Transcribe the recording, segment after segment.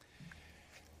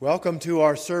Welcome to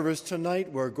our service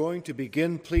tonight. We're going to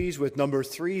begin, please, with number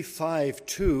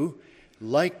 352,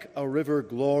 Like a River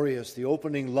Glorious. The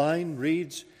opening line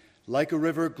reads, Like a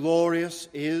river glorious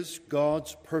is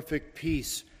God's perfect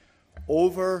peace,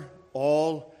 over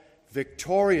all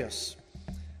victorious.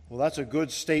 Well, that's a good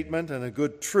statement and a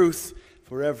good truth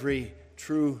for every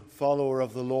true follower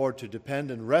of the Lord to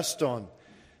depend and rest on,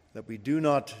 that we do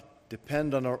not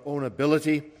depend on our own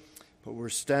ability, but we're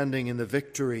standing in the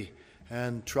victory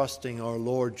and trusting our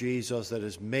Lord Jesus that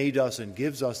has made us and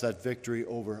gives us that victory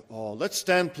over all. Let's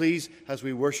stand, please, as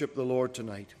we worship the Lord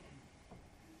tonight.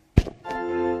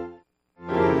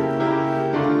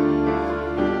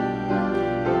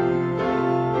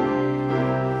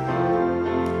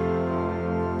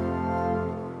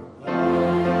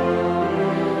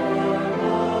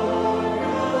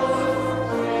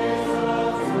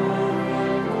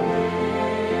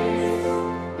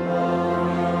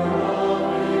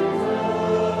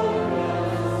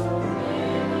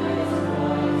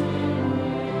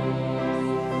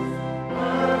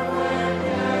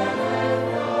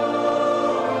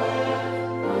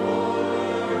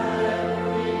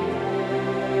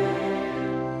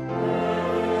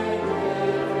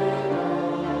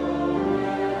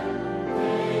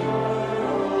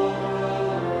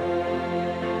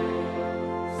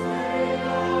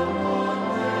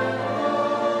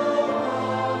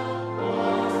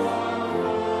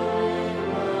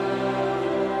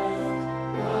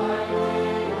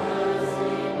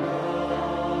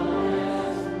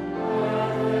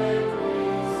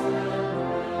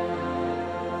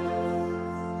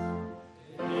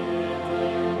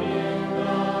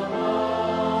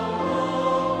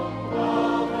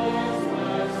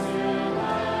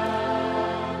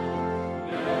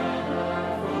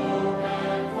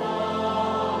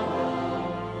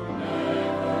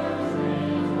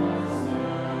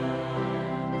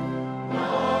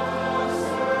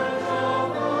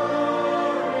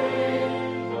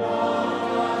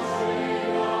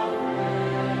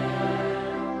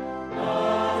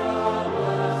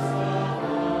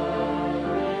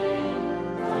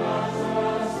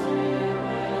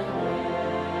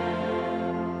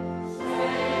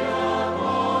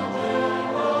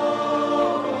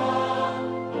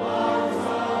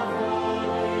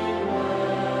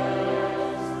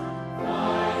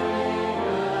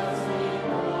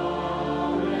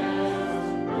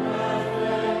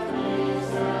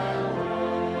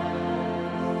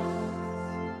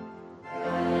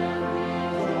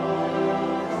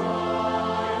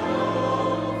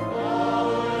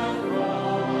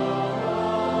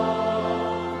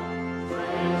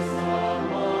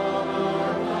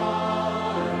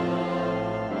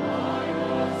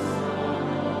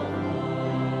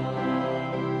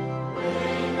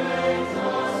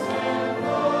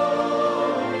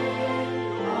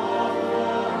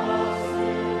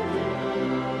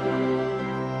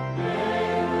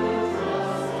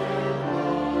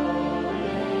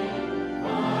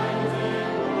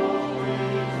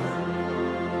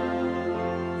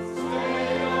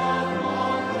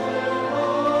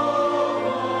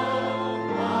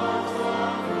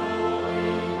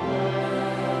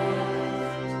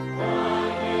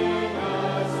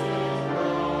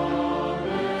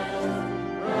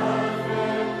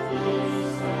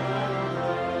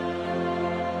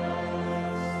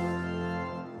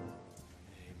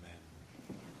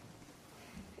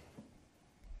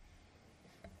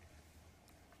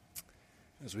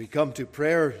 As we come to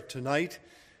prayer tonight,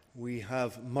 we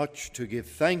have much to give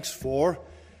thanks for,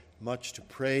 much to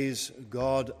praise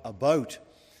God about.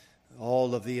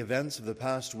 All of the events of the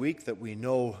past week that we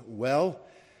know well,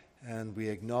 and we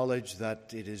acknowledge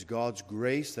that it is God's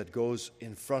grace that goes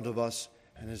in front of us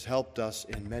and has helped us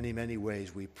in many, many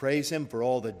ways. We praise Him for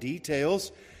all the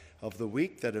details of the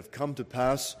week that have come to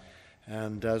pass,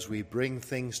 and as we bring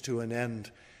things to an end,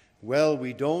 well,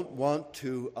 we don't want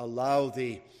to allow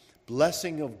the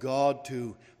blessing of God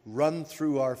to run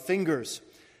through our fingers,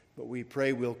 but we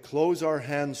pray we'll close our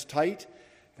hands tight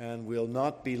and we'll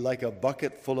not be like a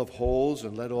bucket full of holes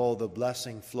and let all the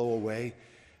blessing flow away,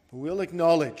 but we'll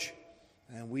acknowledge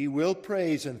and we will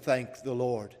praise and thank the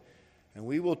Lord, and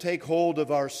we will take hold of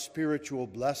our spiritual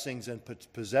blessings and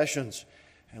possessions,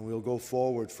 and we'll go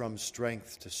forward from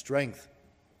strength to strength.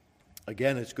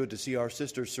 Again, it's good to see our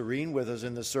sister Serene with us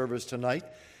in the service tonight.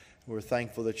 We're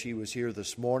thankful that she was here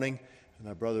this morning, and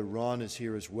our brother Ron is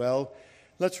here as well.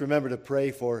 Let's remember to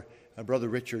pray for our brother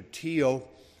Richard Teo,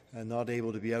 not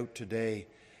able to be out today.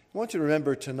 I want you to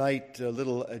remember tonight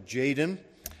little Jaden.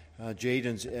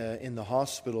 Jaden's in the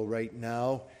hospital right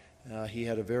now. He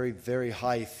had a very, very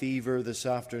high fever this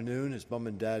afternoon. His mom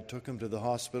and dad took him to the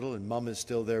hospital, and mom is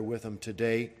still there with him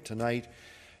tonight.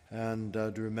 and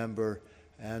to remember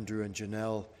Andrew and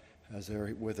Janelle as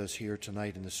they're with us here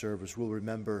tonight in the service. We'll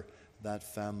remember that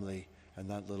family and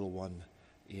that little one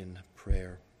in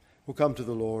prayer. We'll come to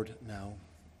the Lord now.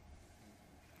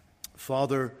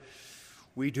 Father,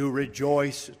 we do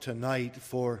rejoice tonight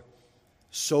for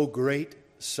so great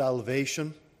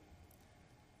salvation.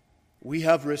 We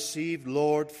have received,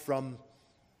 Lord, from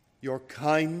your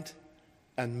kind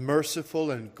and merciful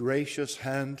and gracious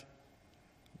hand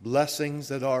blessings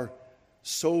that are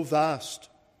so vast,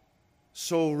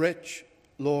 so rich,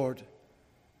 Lord,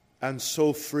 and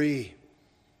so free.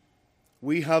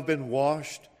 We have been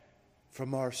washed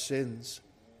from our sins.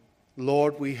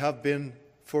 Lord, we have been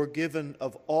forgiven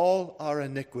of all our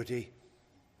iniquity.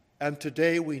 And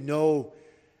today we know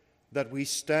that we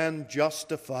stand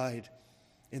justified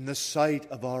in the sight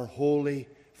of our Holy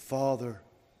Father.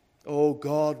 Oh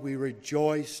God, we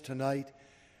rejoice tonight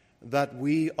that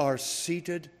we are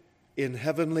seated in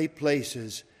heavenly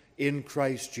places in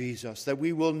Christ Jesus, that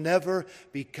we will never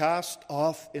be cast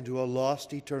off into a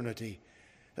lost eternity.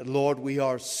 That, Lord, we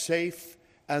are safe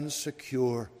and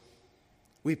secure.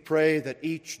 We pray that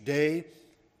each day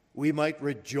we might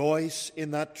rejoice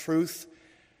in that truth,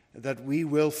 that we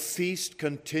will feast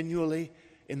continually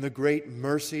in the great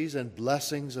mercies and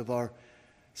blessings of our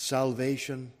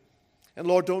salvation. And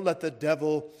Lord, don't let the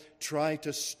devil try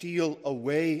to steal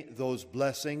away those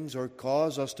blessings or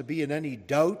cause us to be in any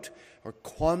doubt or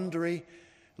quandary.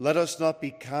 Let us not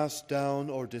be cast down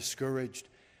or discouraged,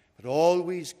 but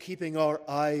always keeping our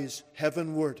eyes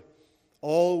heavenward,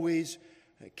 always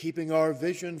keeping our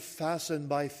vision fastened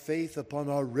by faith upon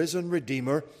our risen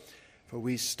Redeemer, for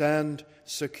we stand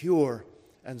secure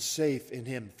and safe in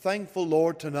him. Thankful,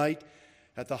 Lord, tonight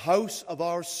that the house of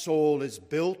our soul is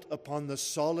built upon the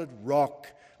solid rock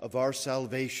of our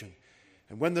salvation.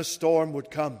 And when the storm would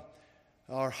come,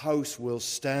 our house will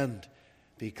stand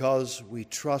because we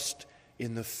trust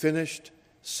in the finished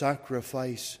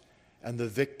sacrifice and the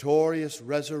victorious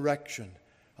resurrection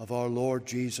of our Lord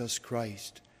Jesus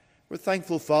Christ. We're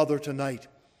thankful, Father, tonight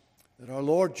that our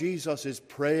Lord Jesus is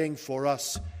praying for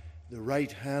us, the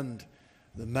right hand,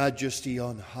 the majesty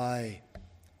on high.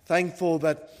 Thankful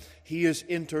that he is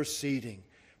interceding,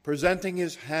 presenting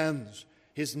his hands,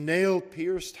 his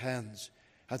nail-pierced hands,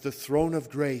 at the throne of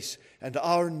grace, and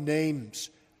our names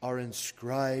are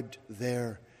inscribed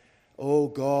there. Oh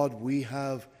God, we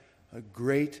have a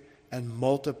great and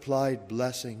multiplied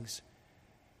blessings.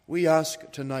 We ask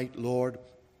tonight, Lord,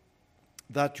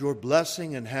 that your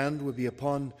blessing and hand would be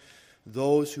upon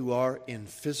those who are in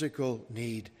physical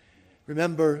need.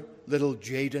 Remember little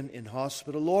Jaden in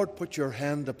hospital. Lord, put your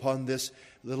hand upon this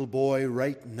little boy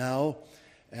right now,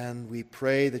 and we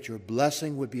pray that your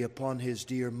blessing would be upon his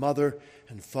dear mother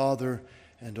and father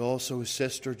and also his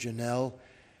sister Janelle.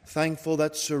 Thankful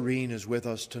that Serene is with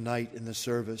us tonight in the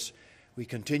service. We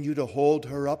continue to hold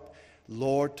her up,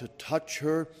 Lord, to touch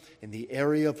her in the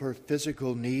area of her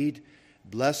physical need.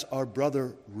 Bless our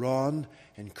brother Ron,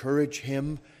 encourage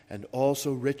him, and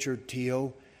also Richard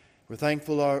Teo. We're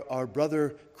thankful our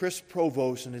brother Chris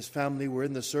Provost and his family were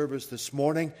in the service this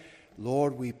morning.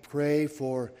 Lord, we pray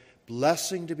for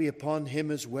blessing to be upon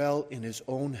him as well in his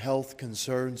own health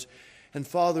concerns. And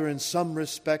Father, in some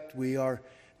respect, we are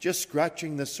just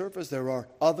scratching the surface. There are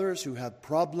others who have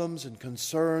problems and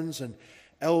concerns and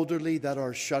elderly that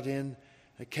are shut in,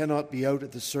 that cannot be out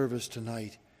at the service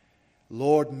tonight.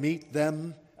 Lord, meet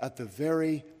them at the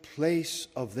very place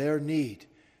of their need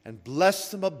and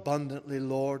bless them abundantly,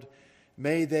 Lord.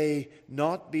 May they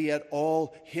not be at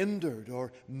all hindered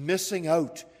or missing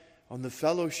out on the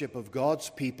fellowship of God's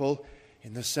people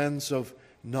in the sense of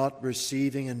not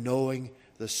receiving and knowing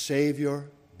the Savior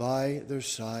by their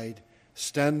side,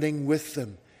 standing with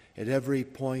them at every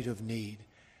point of need.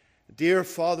 Dear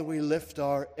Father, we lift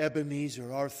our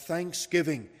Ebenezer, our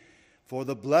thanksgiving for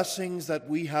the blessings that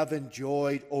we have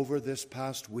enjoyed over this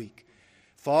past week.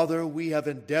 Father, we have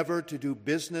endeavored to do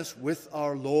business with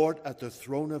our Lord at the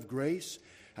throne of grace,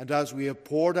 and as we have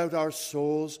poured out our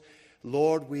souls,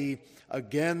 Lord, we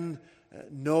again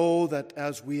know that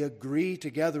as we agree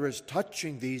together as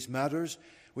touching these matters,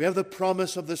 we have the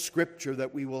promise of the Scripture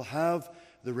that we will have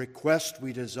the request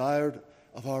we desired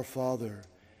of our Father.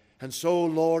 And so,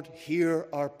 Lord, hear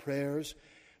our prayers.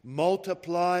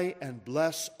 Multiply and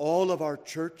bless all of our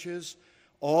churches,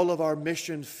 all of our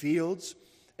mission fields,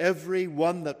 every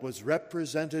one that was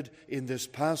represented in this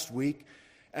past week.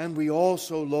 And we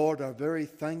also, Lord, are very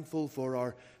thankful for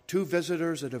our two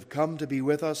visitors that have come to be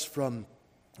with us from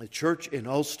the church in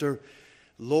Ulster.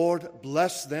 Lord,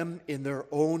 bless them in their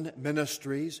own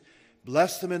ministries.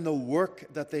 Bless them in the work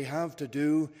that they have to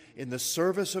do in the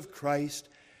service of Christ.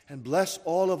 and bless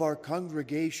all of our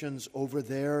congregations over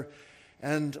there.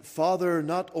 And Father,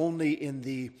 not only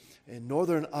in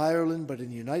Northern Ireland, but in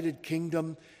the United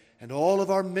Kingdom and all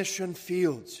of our mission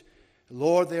fields.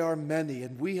 Lord, they are many,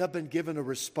 and we have been given a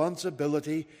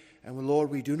responsibility, and Lord,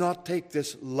 we do not take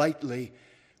this lightly.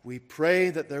 We pray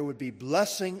that there would be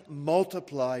blessing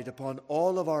multiplied upon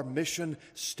all of our mission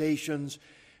stations,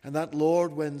 and that,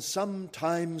 Lord, when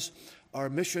sometimes our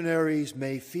missionaries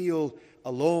may feel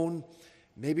alone,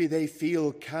 maybe they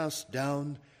feel cast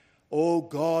down, oh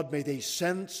God, may they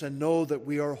sense and know that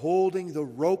we are holding the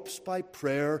ropes by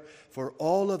prayer for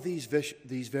all of these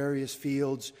various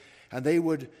fields, and they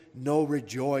would know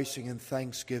rejoicing and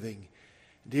thanksgiving.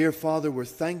 Dear Father, we're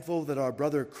thankful that our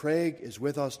brother Craig is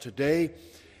with us today,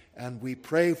 and we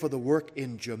pray for the work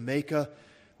in Jamaica.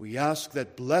 We ask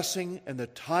that blessing and the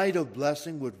tide of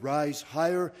blessing would rise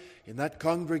higher in that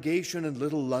congregation in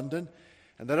Little London,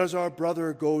 and that as our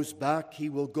brother goes back, he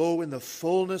will go in the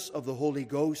fullness of the Holy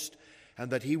Ghost, and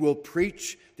that he will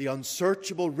preach the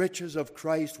unsearchable riches of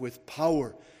Christ with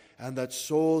power, and that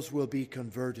souls will be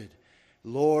converted.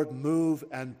 Lord, move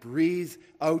and breathe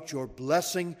out your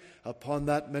blessing upon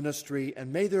that ministry,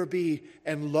 and may there be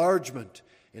enlargement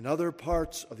in other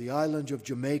parts of the island of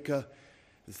Jamaica.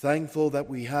 Thankful that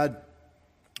we had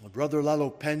Brother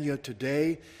Lalo Pena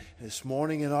today, this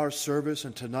morning in our service,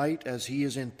 and tonight as he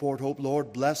is in Port Hope.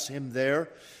 Lord, bless him there.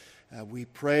 We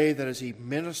pray that as he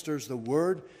ministers the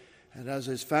word, and as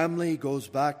his family goes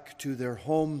back to their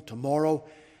home tomorrow,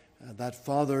 that,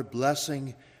 Father,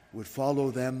 blessing would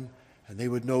follow them, and they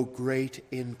would know great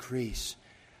increase.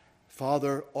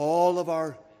 Father, all of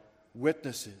our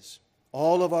witnesses,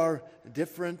 all of our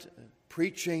different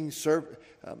preaching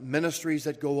ministries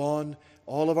that go on,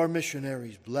 all of our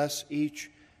missionaries, bless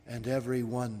each and every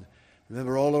one.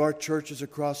 Remember all of our churches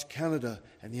across Canada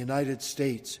and the United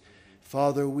States.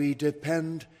 Father, we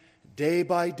depend day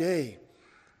by day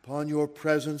upon your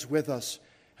presence with us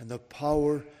and the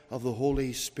power of the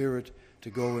Holy Spirit to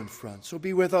go in front. So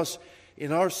be with us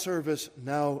in our service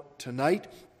now tonight.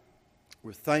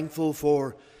 We're thankful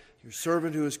for your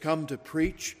servant who has come to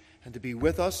preach and to be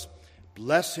with us.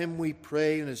 Bless him, we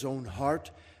pray, in his own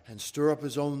heart, and stir up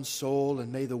his own soul,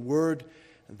 and may the word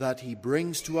that he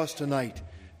brings to us tonight,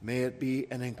 may it be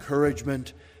an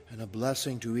encouragement and a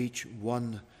blessing to each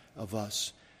one of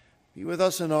us. Be with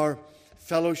us in our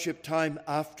fellowship time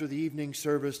after the evening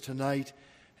service tonight,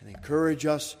 and encourage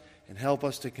us and help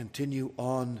us to continue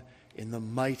on in the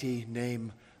mighty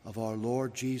name of our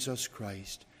Lord Jesus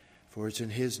Christ. For it's in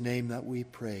his name that we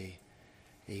pray.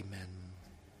 Amen.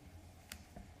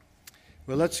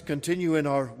 Well, let's continue in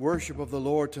our worship of the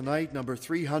Lord tonight, number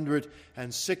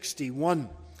 361.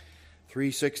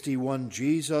 361,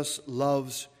 Jesus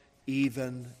loves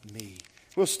even me.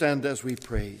 We'll stand as we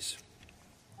praise.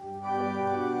 Me.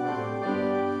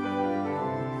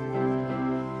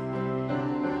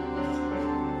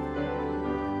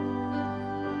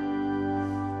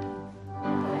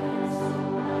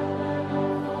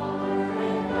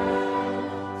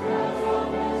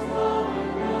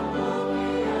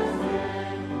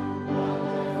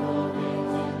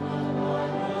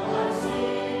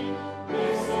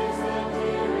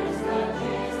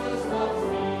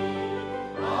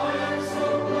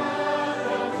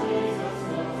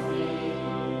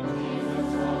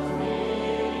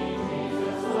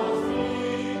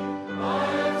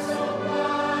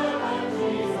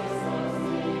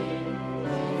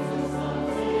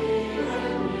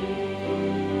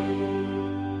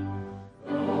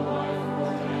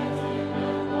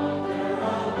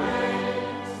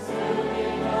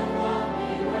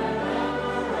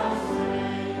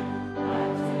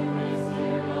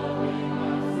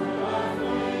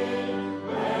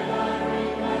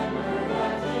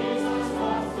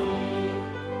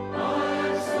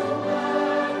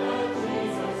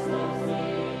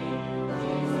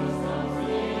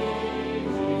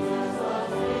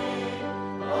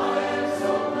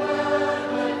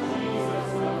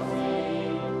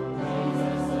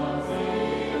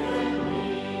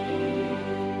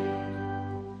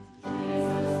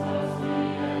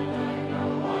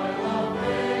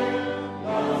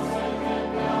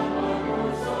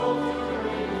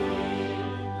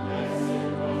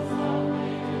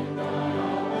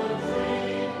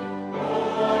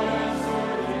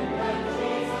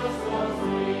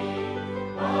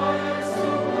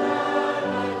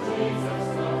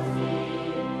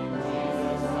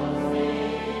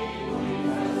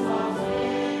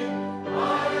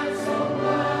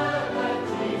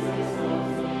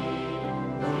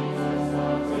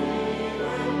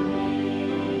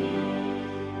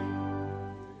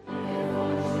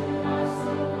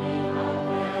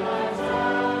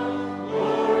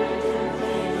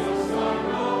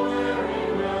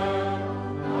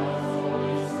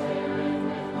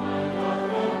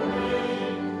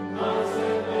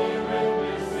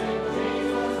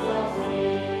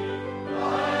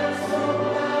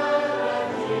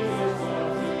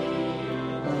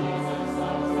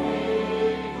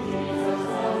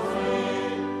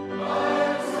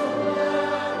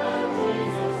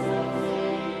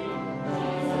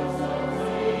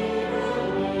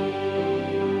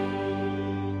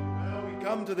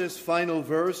 come to this final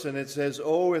verse, and it says,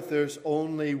 "Oh, if there's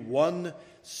only one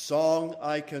song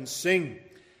I can sing,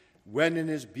 when in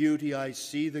his beauty I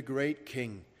see the great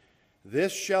King,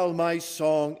 this shall my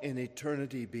song in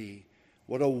eternity be.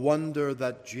 What a wonder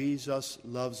that Jesus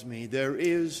loves me." There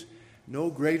is no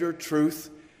greater truth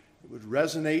that would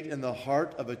resonate in the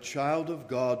heart of a child of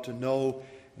God to know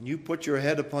when you put your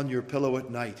head upon your pillow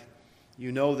at night,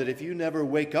 you know that if you never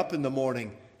wake up in the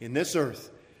morning in this earth,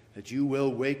 that you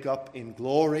will wake up in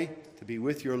glory to be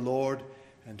with your Lord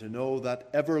and to know that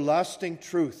everlasting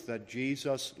truth that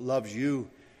Jesus loves you,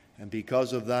 and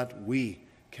because of that we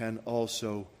can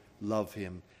also love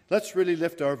him. Let's really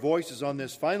lift our voices on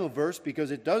this final verse because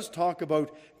it does talk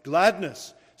about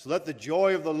gladness. So let the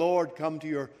joy of the Lord come to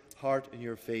your heart and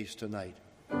your face tonight.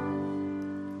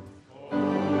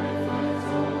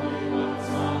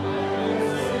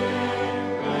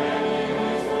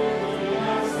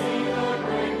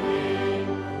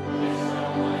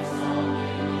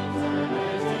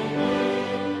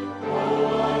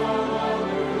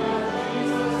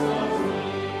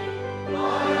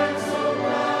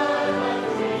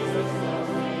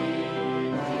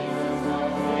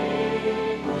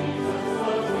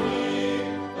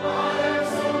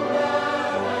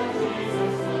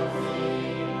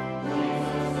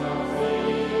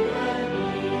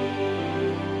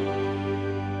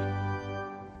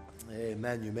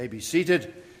 Amen. You may be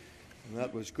seated. And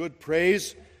that was good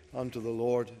praise unto the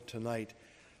Lord tonight.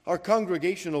 Our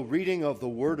congregational reading of the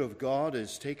Word of God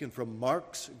is taken from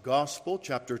Mark's Gospel,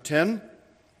 chapter 10.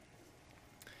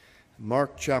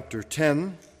 Mark chapter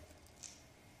 10.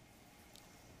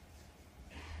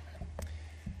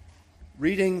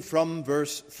 Reading from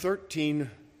verse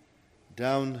 13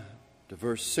 down to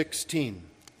verse 16.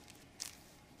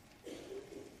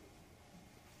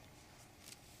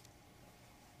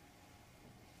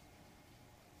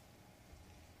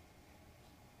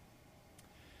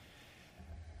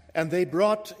 And they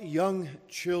brought young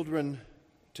children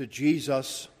to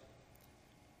Jesus,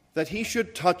 that he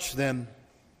should touch them.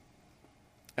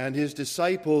 And his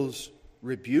disciples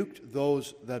rebuked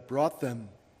those that brought them.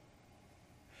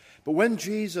 But when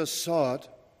Jesus saw it,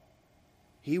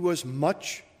 he was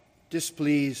much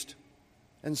displeased,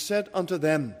 and said unto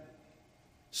them,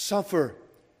 Suffer,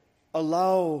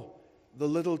 allow the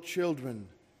little children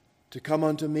to come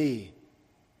unto me,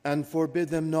 and forbid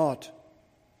them not.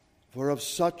 For of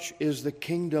such is the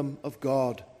kingdom of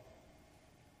God.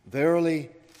 Verily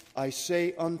I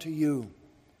say unto you,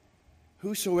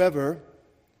 whosoever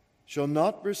shall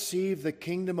not receive the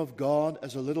kingdom of God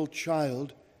as a little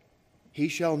child, he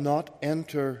shall not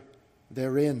enter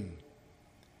therein.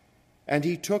 And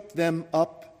he took them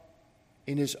up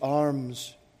in his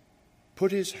arms,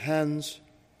 put his hands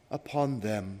upon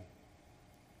them,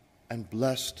 and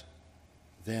blessed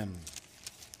them.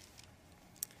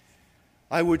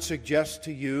 I would suggest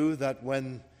to you that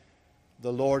when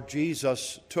the Lord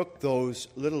Jesus took those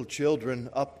little children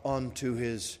up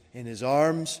in his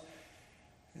arms,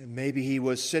 maybe he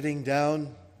was sitting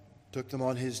down, took them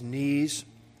on his knees,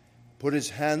 put his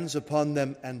hands upon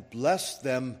them and blessed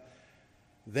them,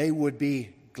 they would be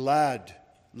glad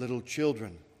little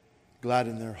children, glad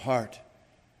in their heart.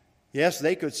 Yes,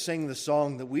 they could sing the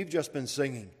song that we've just been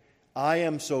singing. I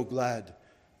am so glad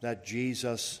that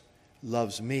Jesus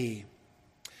loves me.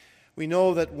 We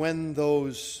know that when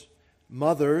those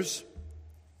mothers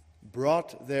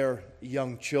brought their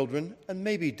young children, and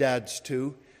maybe dads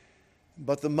too,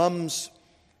 but the mums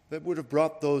that would have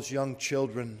brought those young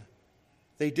children,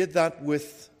 they did that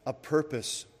with a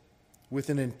purpose, with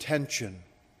an intention.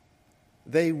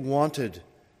 They wanted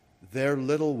their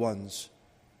little ones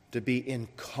to be in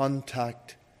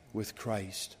contact with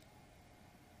Christ.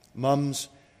 Mums,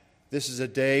 this is a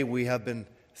day we have been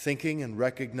thinking and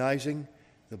recognizing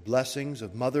the blessings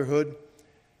of motherhood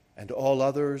and all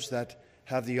others that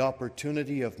have the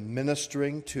opportunity of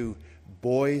ministering to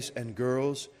boys and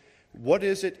girls. What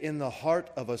is it in the heart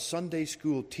of a Sunday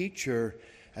school teacher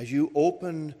as you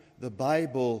open the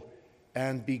Bible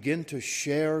and begin to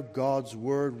share God's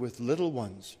Word with little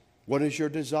ones? What is your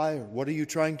desire? What are you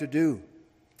trying to do?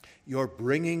 You're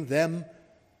bringing them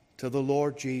to the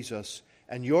Lord Jesus.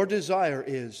 And your desire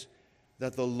is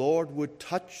that the Lord would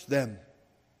touch them.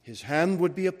 His hand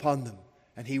would be upon them,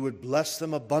 and he would bless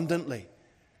them abundantly.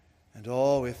 And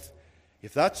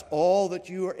if that's all that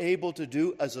you are able to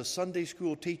do as a Sunday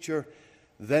school teacher,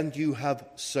 then you have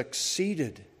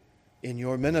succeeded in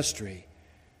your ministry.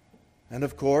 And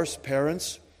of course,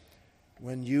 parents,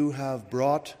 when you have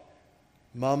brought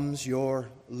mums, your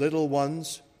little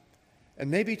ones, and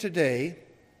maybe today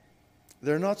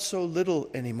they're not so little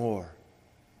anymore.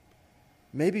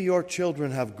 Maybe your children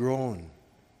have grown.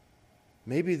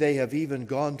 Maybe they have even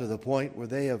gone to the point where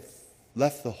they have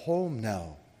left the home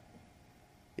now.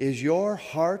 Is your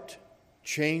heart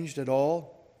changed at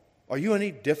all? Are you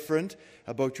any different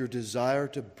about your desire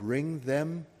to bring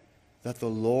them, that the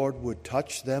Lord would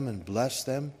touch them and bless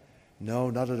them? No,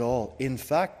 not at all. In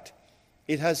fact,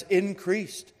 it has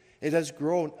increased. It has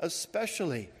grown,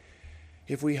 especially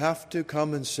if we have to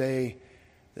come and say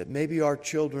that maybe our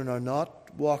children are not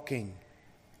walking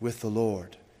with the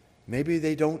Lord. Maybe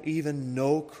they don't even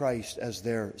know Christ as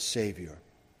their Savior.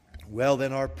 Well,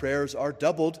 then our prayers are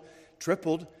doubled,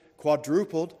 tripled,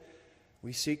 quadrupled.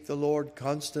 We seek the Lord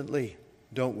constantly,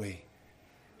 don't we?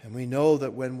 And we know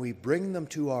that when we bring them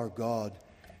to our God,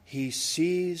 He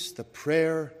sees the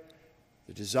prayer,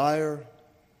 the desire,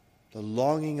 the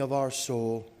longing of our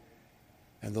soul,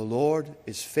 and the Lord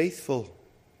is faithful,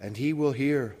 and He will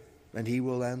hear, and He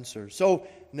will answer. So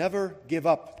never give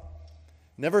up,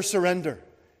 never surrender,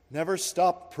 never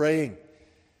stop praying.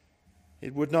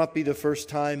 It would not be the first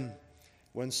time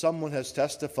when someone has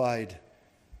testified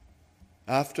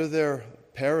after their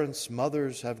parents,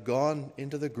 mothers have gone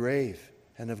into the grave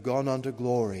and have gone on to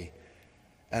glory,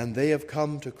 and they have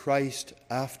come to Christ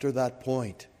after that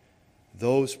point.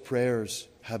 Those prayers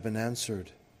have been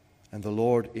answered, and the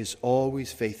Lord is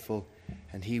always faithful,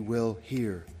 and He will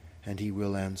hear and He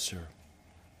will answer.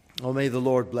 Oh, may the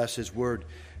Lord bless His word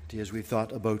as we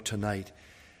thought about tonight.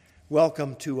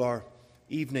 Welcome to our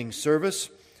evening service.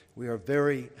 We are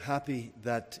very happy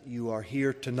that you are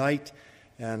here tonight.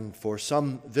 And for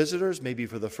some visitors, maybe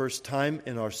for the first time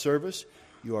in our service,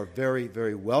 you are very,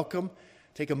 very welcome.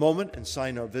 Take a moment and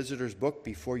sign our visitor's book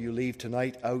before you leave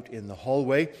tonight out in the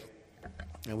hallway.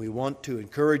 And we want to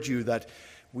encourage you that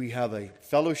we have a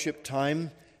fellowship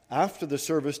time after the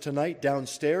service tonight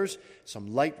downstairs,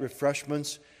 some light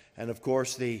refreshments, and of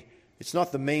course it's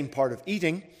not the main part of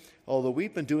eating, although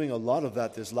we've been doing a lot of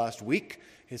that this last week.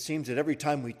 It seems that every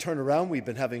time we turn around, we've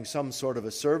been having some sort of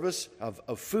a service of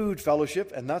food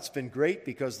fellowship, and that's been great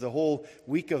because the whole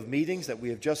week of meetings that we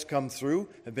have just come through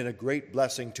have been a great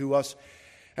blessing to us.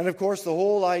 And of course, the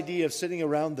whole idea of sitting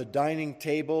around the dining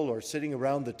table or sitting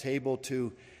around the table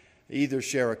to either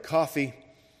share a coffee,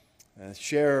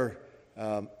 share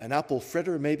an apple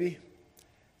fritter maybe,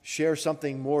 share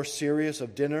something more serious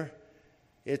of dinner,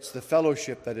 it's the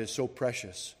fellowship that is so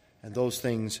precious. And those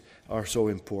things are so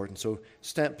important. So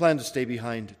plan to stay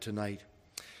behind tonight.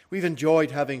 We've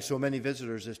enjoyed having so many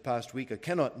visitors this past week. I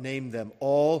cannot name them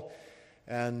all.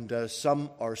 And some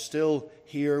are still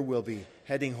here. We'll be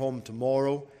heading home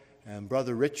tomorrow. And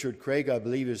Brother Richard Craig, I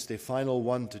believe, is the final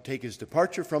one to take his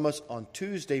departure from us on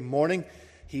Tuesday morning.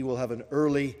 He will have an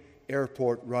early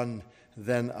airport run.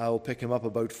 Then I'll pick him up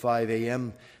about 5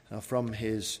 a.m. From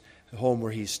his home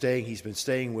where he's staying. He's been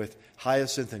staying with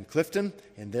Hyacinth and Clifton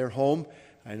in their home.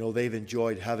 I know they've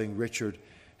enjoyed having Richard.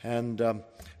 And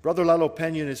Brother Lalo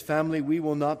Pena and his family, we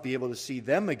will not be able to see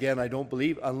them again, I don't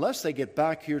believe, unless they get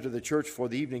back here to the church for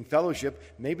the evening fellowship.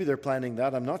 Maybe they're planning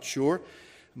that, I'm not sure.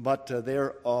 But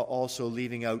they're also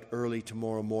leaving out early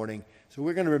tomorrow morning. So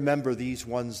we're going to remember these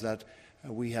ones that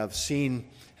we have seen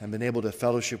and been able to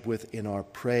fellowship with in our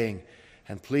praying.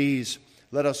 And please,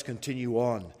 let us continue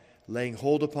on, laying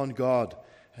hold upon God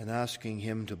and asking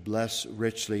Him to bless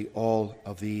richly all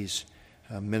of these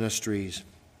ministries.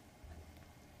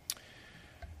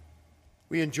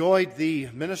 We enjoyed the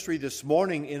ministry this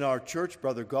morning in our church.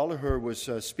 Brother Gallagher was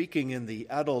speaking in the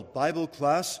adult Bible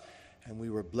class, and we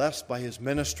were blessed by his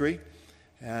ministry.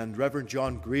 And Reverend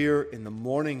John Greer in the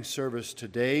morning service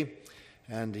today,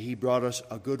 and he brought us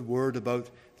a good word about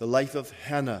the life of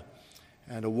Hannah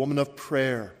and a woman of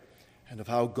prayer, and of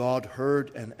how God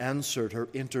heard and answered her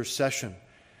intercession.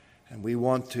 And we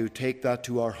want to take that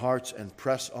to our hearts and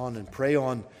press on and pray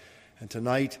on. And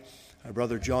tonight, our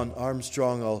Brother John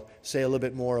Armstrong, I'll say a little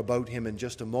bit more about him in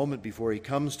just a moment before he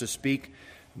comes to speak,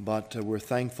 but we're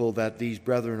thankful that these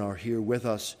brethren are here with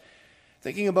us.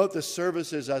 Thinking about the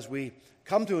services as we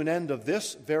come to an end of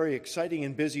this very exciting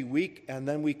and busy week, and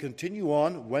then we continue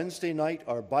on Wednesday night,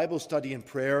 our Bible study and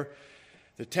prayer.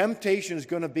 The temptation is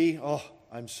going to be,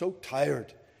 I'm so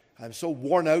tired. I'm so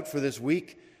worn out for this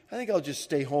week. I think I'll just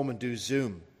stay home and do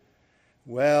Zoom.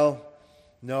 Well,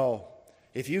 no.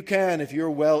 If you're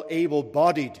well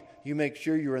able-bodied, you make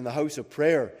sure you're in the house of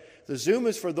prayer. The Zoom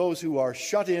is for those who are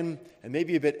shut in and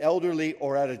maybe a bit elderly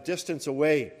or at a distance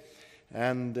away.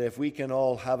 And if we can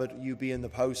all have it, you be in the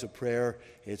house of prayer,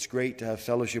 it's great to have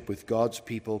fellowship with God's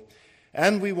people.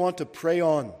 And we want to pray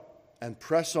on and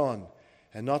press on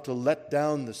and not to let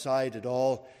down the side at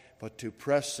all, but to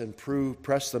press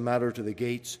the matter to the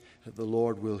gates that the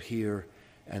Lord will hear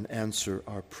and answer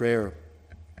our prayer.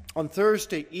 On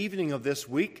Thursday evening of this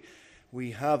week,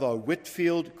 we have our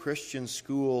Whitfield Christian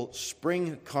School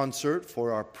spring concert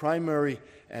for our primary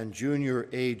and junior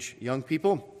age young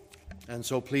people. And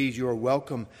so please, you are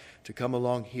welcome to come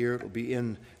along here. It will be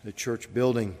in the church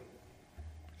building.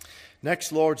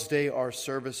 Next Lord's Day, our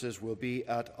services will be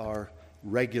at our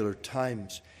regular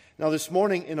times. Now, this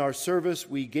morning in our service,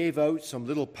 we gave out some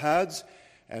little pads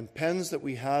and pens that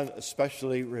we had,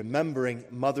 especially remembering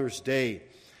Mother's Day.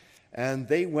 And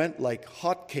they went like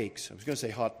hotcakes. I was going to say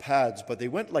hot pads, but they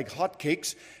went like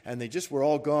hotcakes, and they just were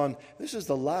all gone. This is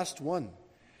the last one.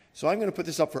 So I'm going to put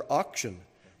this up for auction.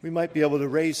 We might be able to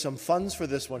raise some funds for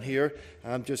this one here.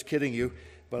 I'm just kidding you,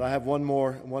 but I have one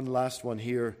last one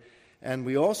here. And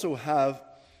we also have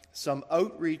some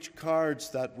outreach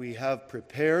cards that we have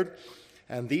prepared.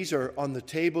 And these are on the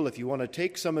table if you want to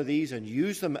take some of these and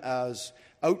use them as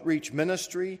outreach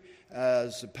ministry,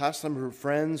 as pass them to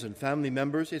friends and family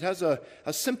members. It has a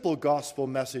simple gospel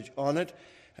message on it,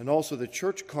 and also the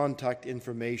church contact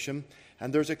information.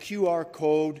 And there's a QR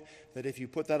code that if you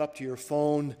put that up to your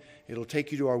phone, it'll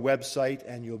take you to our website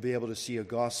and you'll be able to see a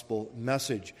gospel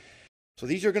message. So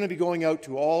these are going to be going out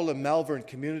to all the Malvern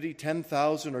community.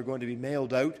 10,000 are going to be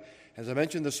mailed out. As I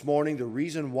mentioned this morning, the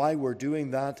reason why we're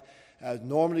doing that,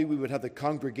 normally we would have the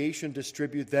congregation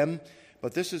distribute them,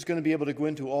 but this is going to be able to go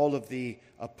into all of the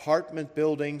apartment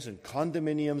buildings and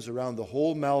condominiums around the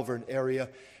whole Malvern area,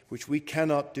 which we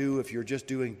cannot do if you're just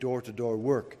doing door-to-door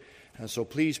work. And so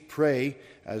please pray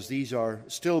as these are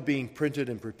still being printed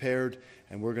and prepared,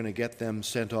 and we're going to get them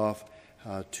sent off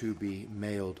to be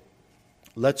mailed.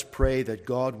 Let's pray that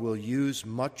God will use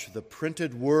much the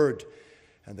printed word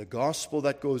and the gospel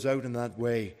that goes out in that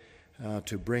way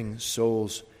to bring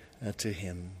souls to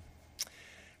Him.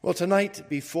 Well, tonight,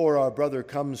 before our brother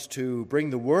comes to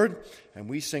bring the word, and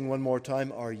we sing one more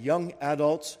time, our young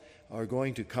adults are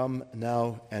going to come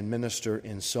now and minister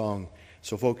in song.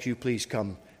 So, folks, you please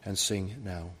come and sing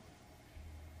now.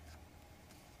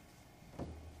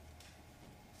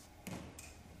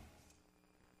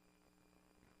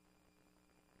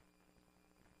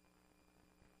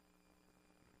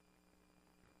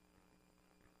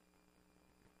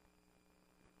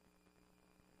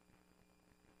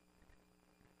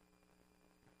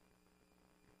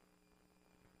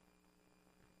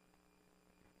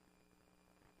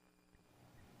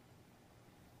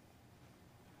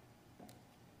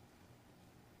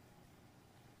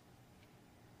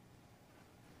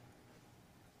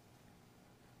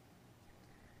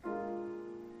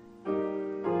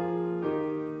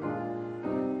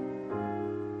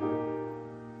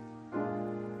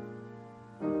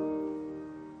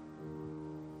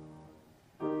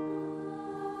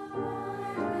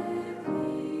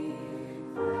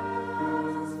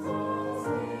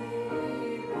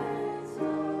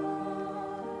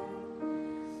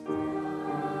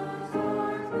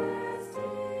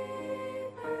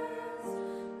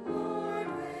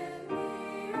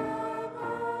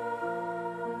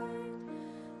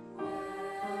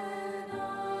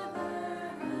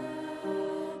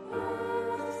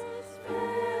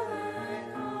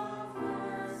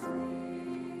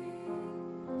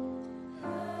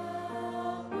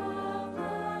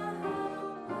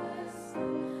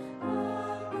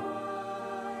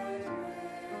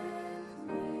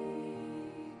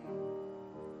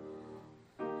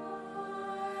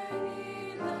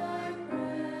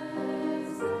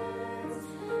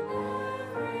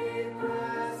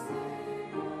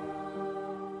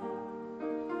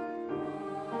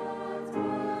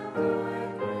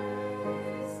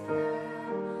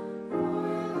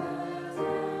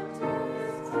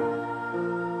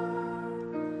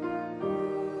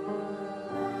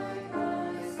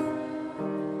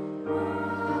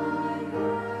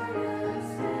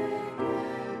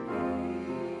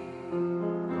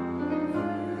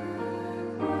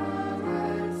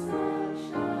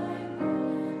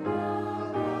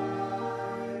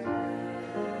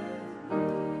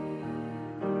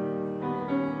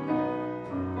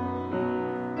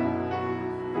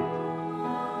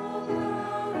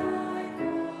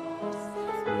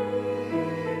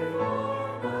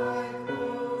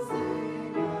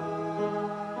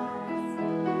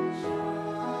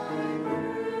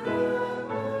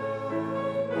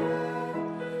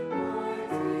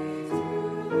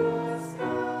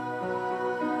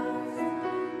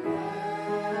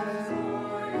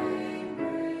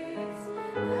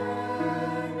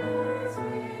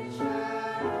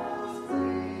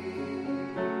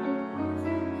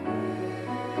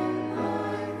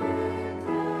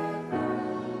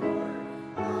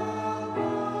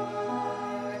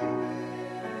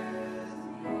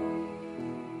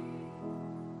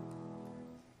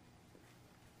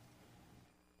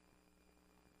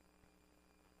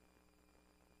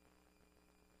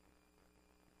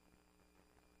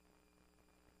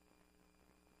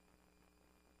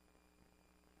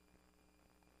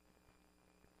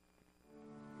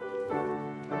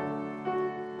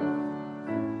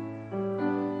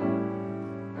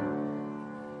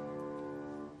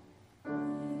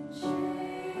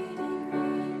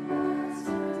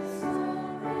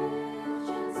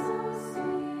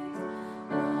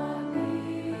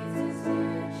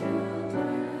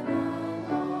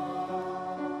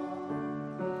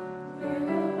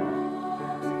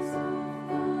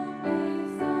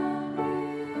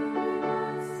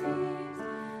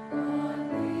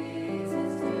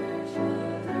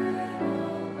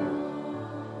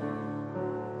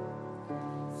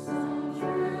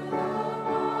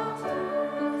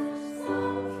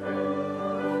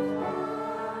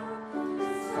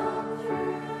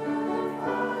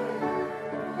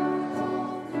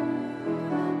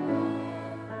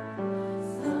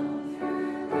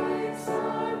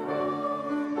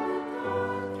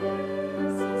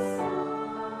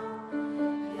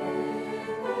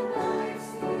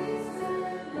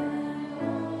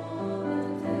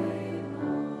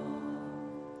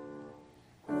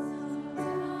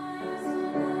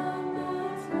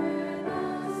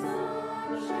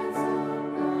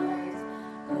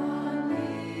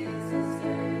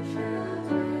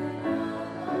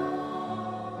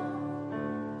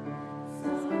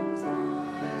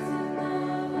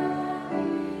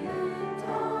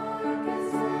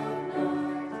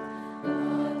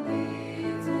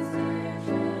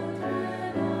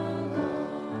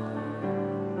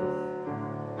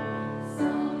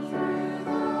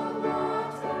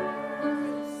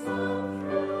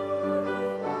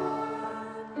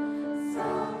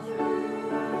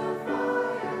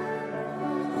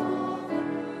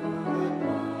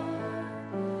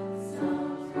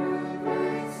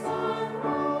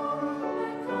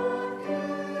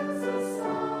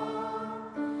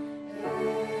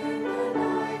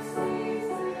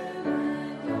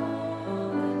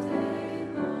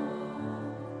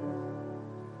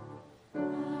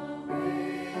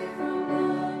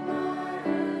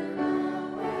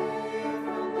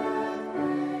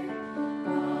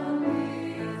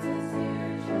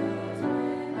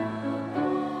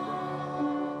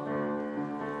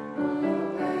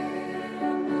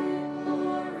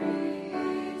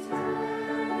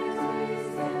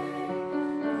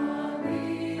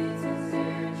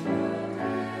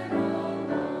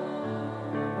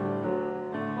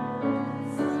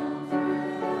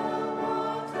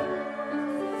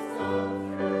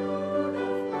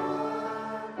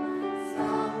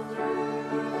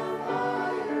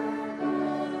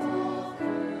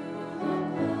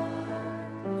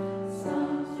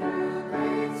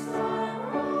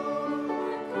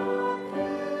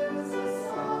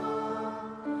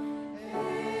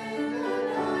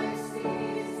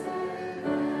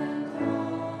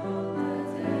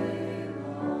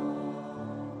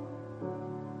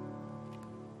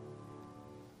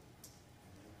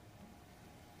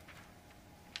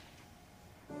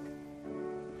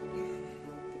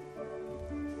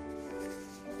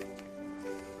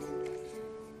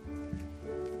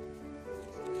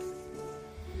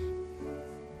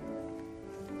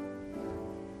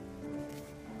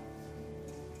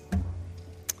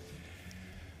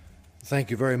 Thank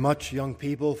you very much, young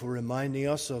people, for reminding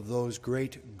us of those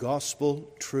great gospel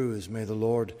truths. May the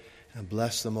Lord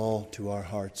bless them all to our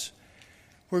hearts.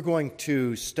 We're going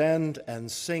to stand and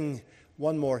sing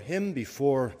one more hymn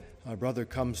before our brother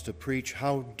comes to preach,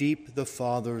 How Deep the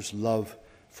Father's Love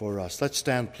for Us. Let's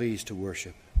stand, please, to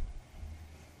worship.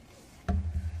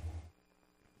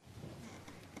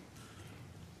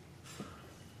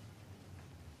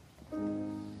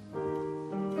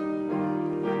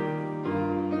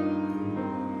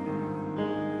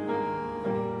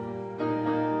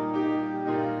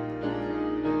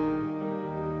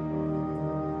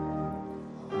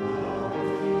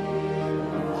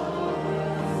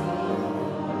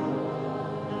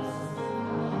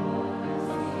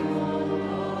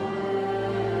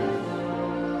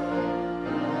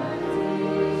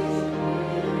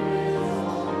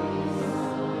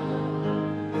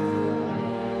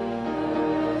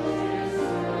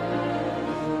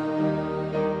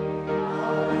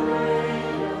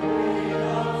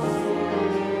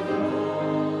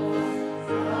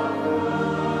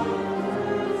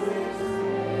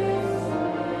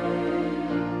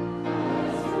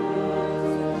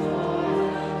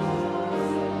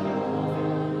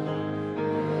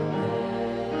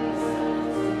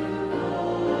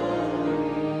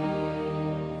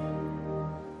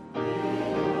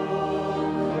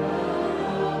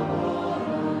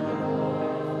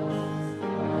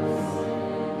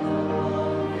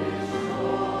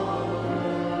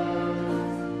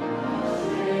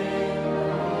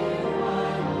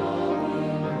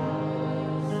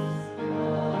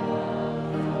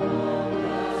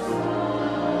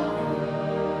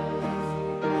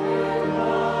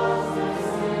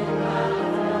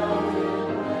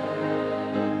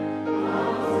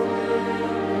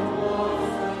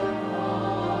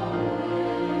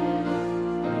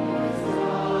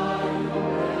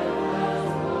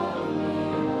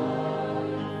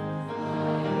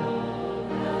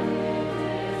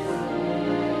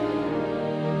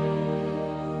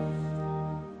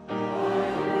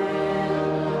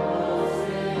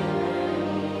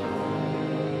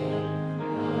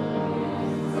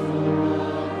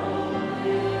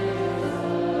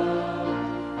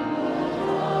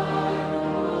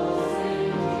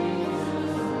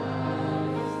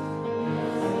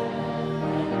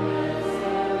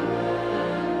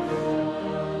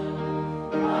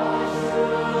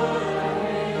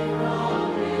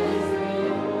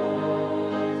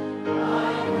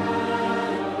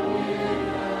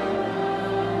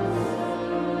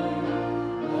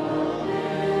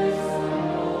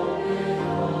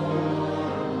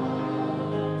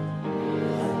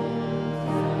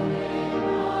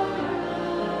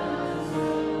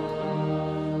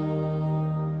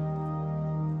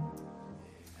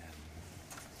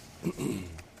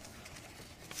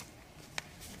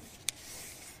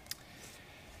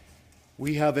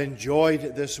 We have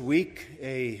enjoyed this week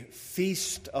a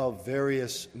feast of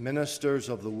various ministers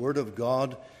of the Word of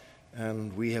God,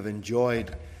 and we have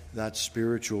enjoyed that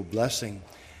spiritual blessing.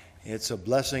 It's a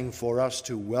blessing for us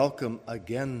to welcome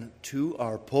again to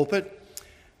our pulpit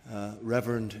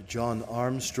Reverend John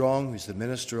Armstrong, who's the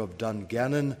minister of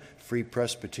Dungannon Free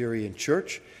Presbyterian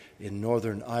Church in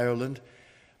Northern Ireland.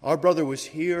 Our brother was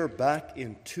here back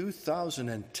in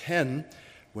 2010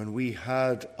 when we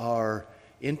had our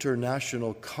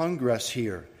International Congress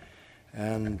here,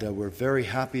 and we're very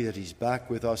happy that he's back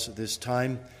with us at this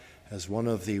time as one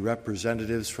of the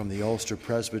representatives from the Ulster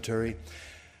Presbytery.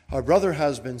 Our brother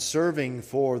has been serving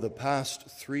for the past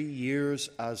 3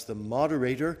 years as the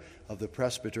moderator of the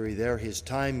presbytery there. His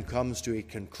time comes to a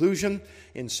conclusion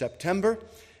in September,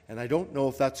 and I don't know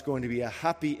if that's going to be a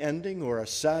happy ending or a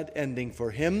sad ending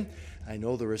for him. I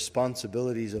know the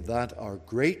responsibilities of that are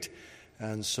great.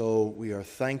 And so we are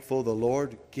thankful the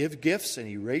Lord gives gifts, and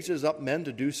He raises up men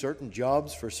to do certain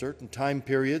jobs for certain time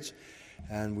periods.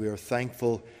 And we are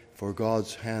thankful for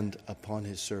God's hand upon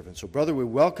His servant. So, brother, we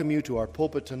welcome you to our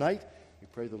pulpit tonight. We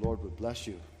pray the Lord would bless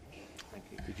you. Thank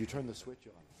you. Did you turn the switch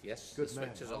on? Yes, good the man.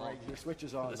 switch is on. Right, your switch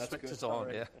is on. The That's switch good. is on,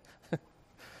 right. yeah.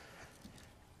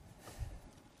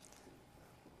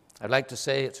 I'd like to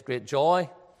say it's a great joy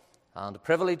and a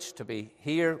privilege to be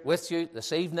here with you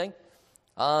this evening,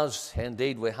 as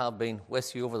indeed we have been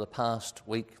with you over the past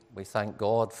week. We thank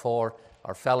God for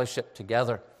our fellowship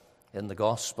together in the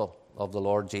gospel of the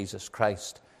Lord Jesus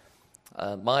Christ.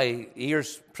 My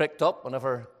ears pricked up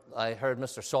whenever I heard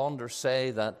Mr. Saunders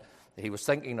say that he was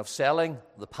thinking of selling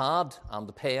the pad and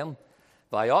the pen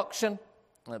by auction,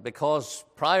 because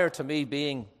prior to me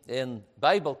being in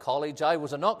Bible college, I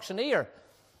was an auctioneer,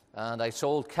 and I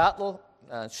sold cattle,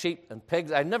 sheep and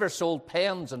pigs. I never sold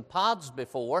pens and pads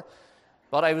before,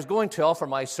 But I was going to offer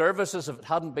my services. If it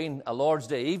hadn't been a Lord's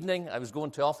Day evening, I was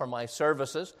going to offer my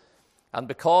services. And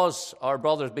because our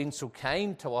brother's been so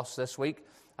kind to us this week,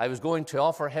 I was going to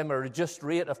offer him a reduced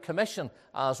rate of commission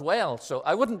as well. So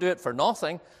I wouldn't do it for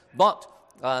nothing, but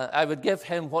I would give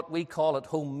him what we call at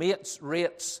home mates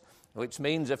rates, which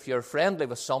means if you're friendly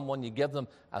with someone, you give them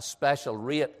a special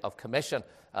rate of commission,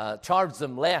 charge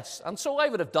them less. And so I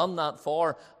would have done that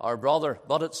for our brother.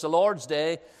 But it's the Lord's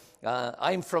Day.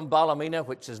 I'm from Ballymena,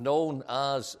 which is known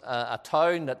as a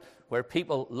town where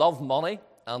people love money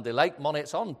and they like money.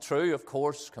 It's untrue, of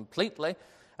course, completely.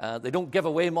 They don't give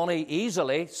away money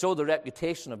easily, so the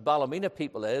reputation of Ballymena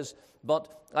people is. But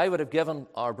I would have given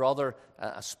our brother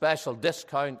a special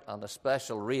discount and a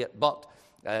special rate. But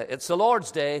it's the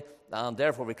Lord's Day, and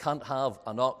therefore we can't have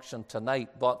an auction tonight.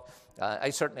 But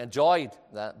I certainly enjoyed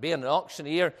being an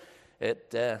auctioneer.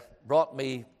 It brought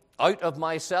me out of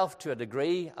myself to a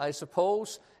degree, I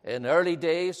suppose. In early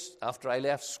days, after I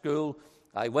left school,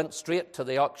 I went straight to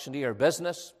the auctioneer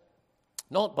business,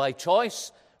 not by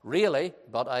choice, really,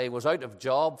 but I was out of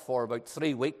job for about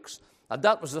 3 weeks, and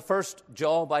that was the first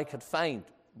job I could find,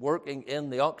 working in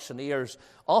the auctioneer's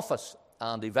office,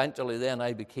 and eventually then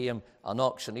I became an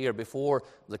auctioneer before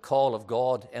the call of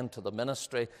God into the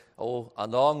ministry, a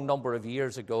long number of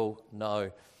years ago now.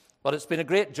 But it's been a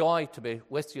great joy to be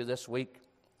with you this week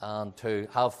and to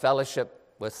have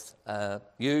fellowship with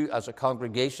you as a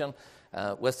congregation,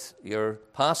 with your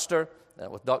pastor,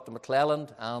 with Dr. McClelland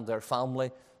and their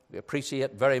family. We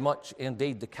appreciate very much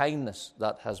indeed the kindness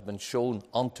that has been shown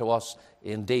unto us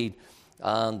indeed.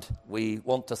 And I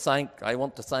want to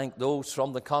thank those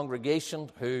from the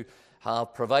congregation who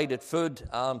have provided food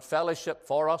and fellowship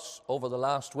for us over the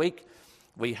last week.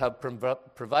 We have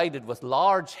provided with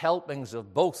large helpings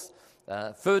of both.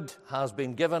 Food has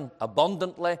been given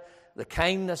abundantly. The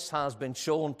kindness has been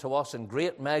shown to us in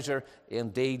great measure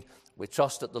indeed. We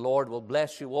trust that the Lord will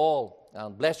bless you all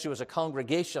and bless you as a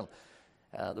congregation.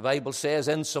 The Bible says,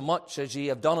 insomuch as ye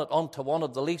have done it unto one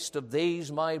of the least of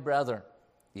these, my brethren,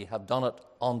 ye have done it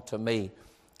unto me.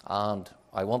 And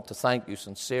I want to thank you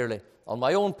sincerely on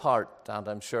my own part, and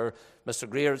I'm sure Mr.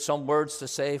 Greer had some words to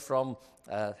say from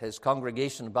his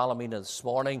congregation in Ballymena this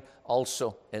morning,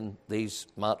 also in these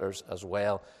matters as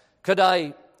well. Could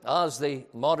I, as the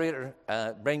moderator,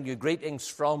 bring you greetings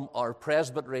from our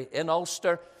presbytery in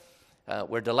Ulster?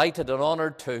 We're delighted and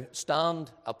honoured to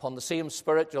stand upon the same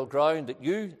spiritual ground that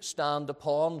you stand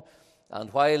upon, and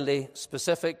while the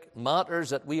specific matters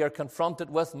that we are confronted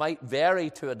with might vary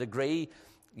to a degree,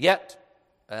 yet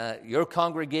your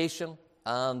congregation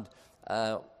and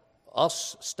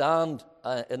us stand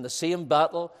in the same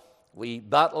battle. We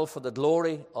battle for the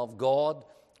glory of God.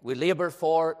 We labour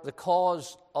for the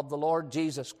cause of the Lord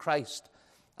Jesus Christ.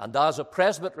 And as a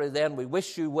presbytery then, we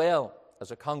wish you well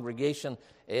as a congregation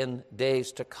in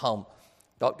days to come.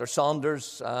 Dr.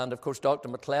 Saunders and, of course, Dr.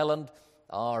 McClelland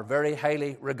are very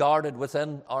highly regarded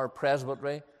within our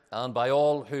presbytery and by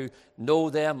all who know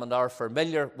them and are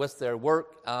familiar with their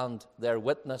work and their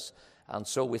witness. And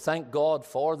so we thank God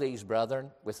for these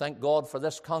brethren. We thank God for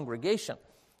this congregation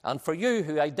and for you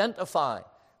who identify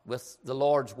with the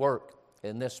Lord's work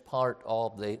in this part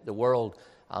of the world.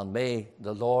 And may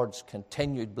the Lord's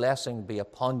continued blessing be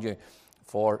upon you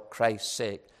for Christ's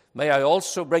sake. May I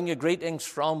also bring you greetings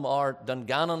from our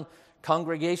Dungannon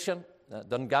congregation.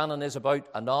 Dungannon is about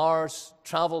an hour's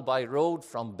travel by road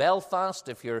from Belfast,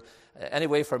 if you're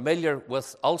anyway familiar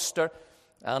with Ulster.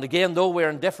 And again, though we're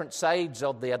on different sides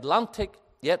of the Atlantic,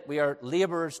 yet we are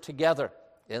labourers together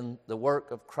in the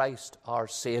work of Christ our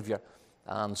Saviour.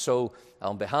 And so,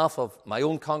 on behalf of my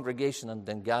own congregation in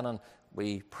Dungannon,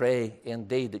 we pray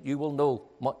indeed that you will know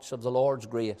much of the Lord's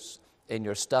grace in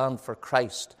your stand for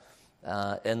Christ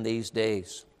in these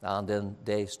days and in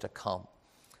days to come.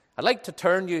 I'd like to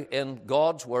turn you in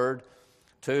God's Word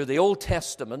to the Old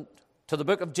Testament, to the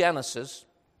book of Genesis,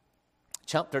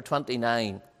 chapter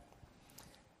 29.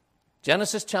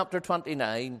 Genesis chapter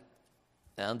 29,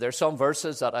 and there are some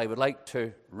verses that I would like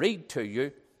to read to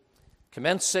you,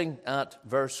 commencing at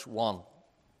verse 1.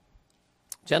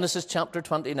 Genesis chapter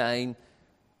 29,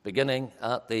 beginning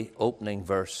at the opening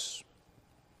verse.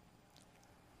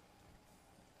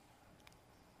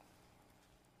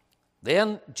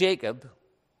 Then Jacob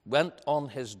went on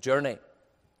his journey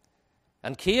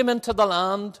and came into the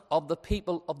land of the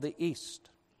people of the east.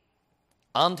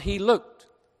 And he looked,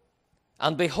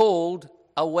 and behold,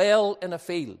 a well in a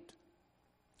field.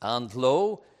 And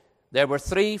lo, there were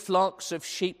 3 flocks of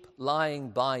sheep lying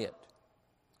by it.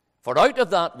 For out of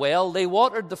that well they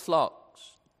watered the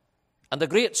flocks, and a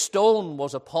great stone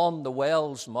was upon the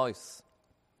well's mouth.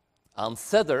 And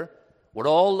thither were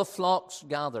all the flocks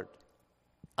gathered.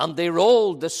 And they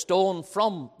rolled the stone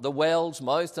from the well's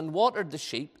mouth and watered the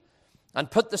sheep, and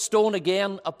put the stone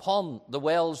again upon the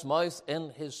well's mouth in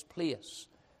his place.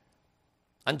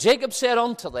 And Jacob said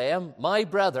unto them, My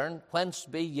brethren, whence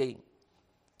be ye?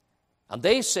 And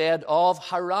they said, Of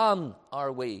Haran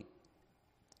are we.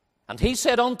 And he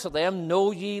said unto them,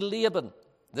 Know ye Laban,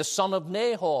 the son of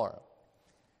Nahor?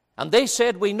 And they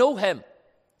said, We know him.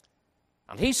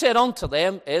 And he said unto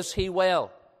them, Is he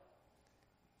well?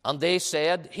 And they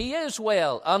said, He is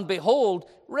well. And behold,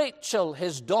 Rachel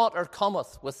his daughter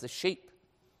cometh with the sheep.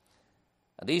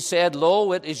 And he said,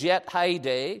 Lo, it is yet high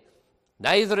day,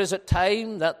 neither is it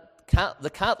time that the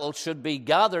cattle should be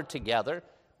gathered together.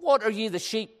 Water ye the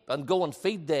sheep, and go and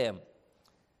feed them.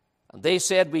 And they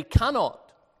said, We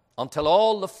cannot, until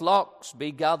all the flocks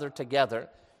be gathered together,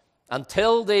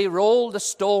 until they roll the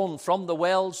stone from the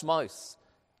well's mouth.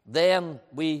 Then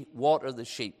we water the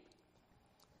sheep.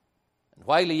 And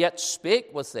while he yet spake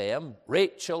with them,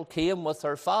 Rachel came with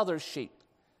her father's sheep,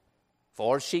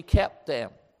 for she kept them.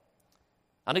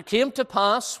 And it came to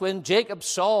pass, when Jacob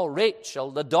saw Rachel,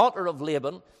 the daughter of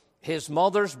Laban, his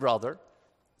mother's brother,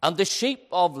 and the sheep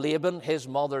of Laban, his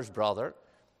mother's brother,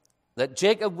 that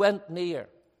Jacob went near,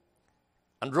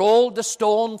 and rolled the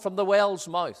stone from the well's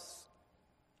mouth,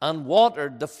 and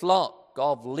watered the flock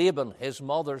of Laban, his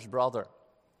mother's brother.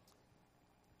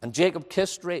 And Jacob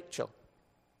kissed Rachel,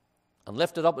 and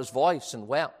lifted up his voice, and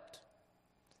wept.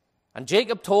 And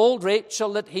Jacob told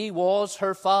Rachel that he was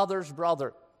her father's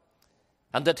brother,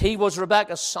 and that he was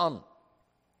Rebekah's son.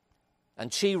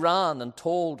 And she ran and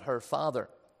told her father.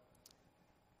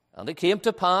 And it came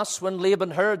to pass, when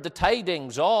Laban heard the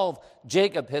tidings of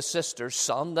Jacob his sister's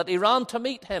son, that he ran to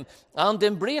meet him, and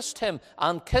embraced him,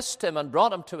 and kissed him, and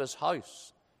brought him to his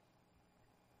house.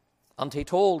 And he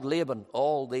told Laban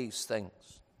all these things.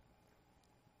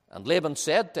 And Laban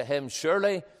said to him,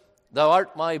 Surely thou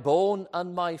art my bone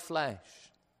and my flesh.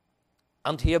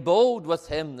 And he abode with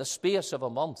him the space of a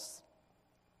month.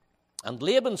 And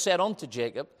Laban said unto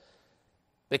Jacob,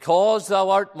 Because thou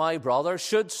art my brother,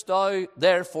 shouldst thou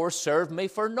therefore serve me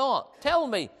for naught? Tell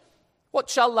me, what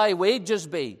shall thy wages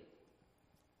be?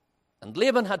 And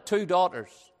Laban had 2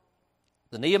 daughters.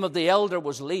 The name of the elder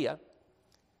was Leah,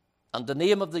 and the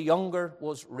name of the younger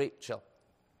was Rachel.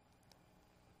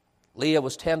 Leah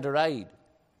was tender-eyed,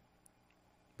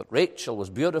 but Rachel was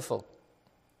beautiful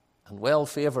and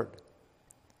well-favored.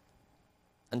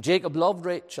 And Jacob loved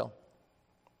Rachel,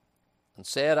 and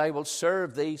said, I will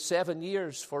serve thee 7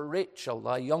 years for Rachel,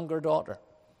 thy younger daughter.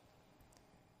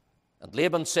 And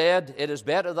Laban said, It is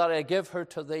better that I give her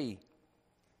to thee,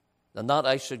 than that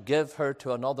I should give her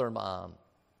to another man.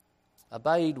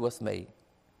 Abide with me.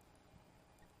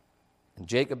 And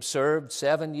Jacob served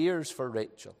 7 years for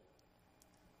Rachel,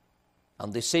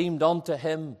 and they seemed unto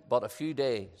him but a few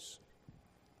days,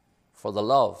 for the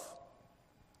love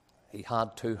he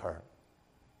had to her.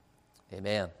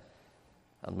 Amen.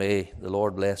 And may the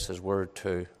Lord bless his word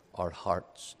to our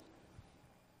hearts.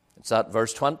 It's that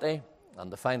verse 20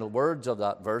 and the final words of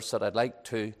that verse that I'd like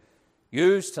to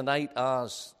use tonight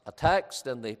as a text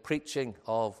in the preaching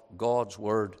of God's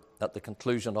word at the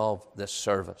conclusion of this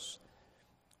service.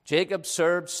 Jacob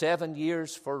served 7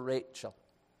 years for Rachel,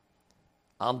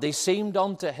 and they seemed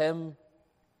unto him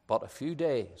but a few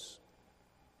days,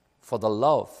 for the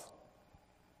love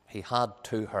he had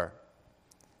to her.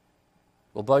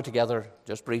 We'll bow together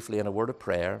just briefly in a word of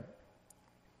prayer.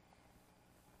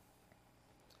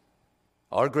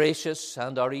 Our gracious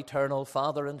and our eternal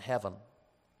Father in heaven,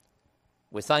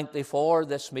 we thank thee for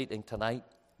this meeting tonight.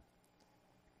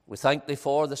 We thank thee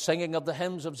for the singing of the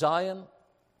hymns of Zion,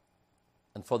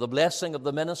 and for the blessing of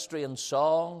the ministry and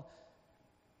song.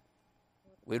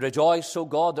 We rejoice, O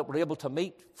God, that we're able to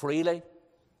meet freely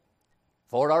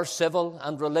for our civil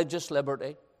and religious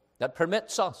liberty that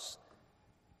permits us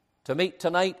to meet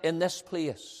tonight in this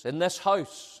place, in this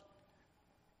house,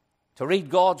 to read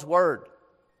God's word,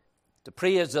 to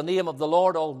praise the name of the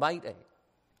Lord Almighty,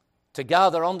 to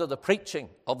gather under the preaching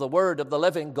of the word of the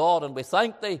living God. And we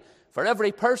thank thee for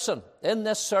every person in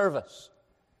this service.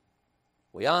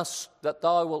 We ask that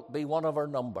thou wilt be one of our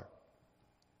number,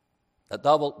 that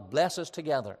thou wilt bless us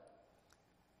together,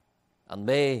 and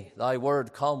may thy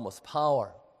word come with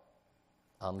power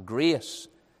and grace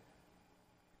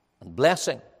and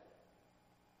blessing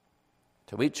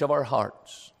to each of our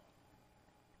hearts.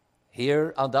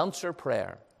 Hear and answer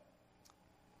prayer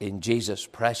in Jesus'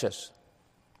 precious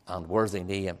and worthy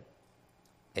name.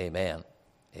 Amen.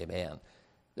 Amen.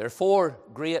 There are 4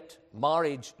 great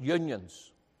marriage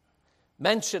unions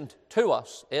mentioned to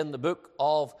us in the book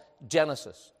of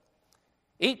Genesis.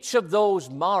 each of those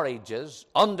marriages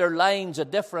underlines a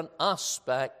different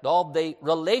aspect of the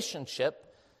relationship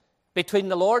between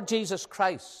the Lord Jesus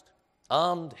Christ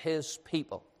and his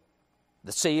people,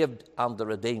 the saved and the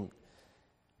redeemed.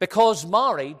 Because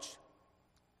marriage,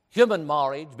 human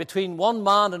marriage, between one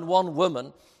man and one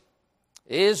woman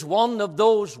is one of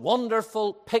those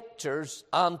wonderful pictures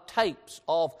and types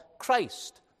of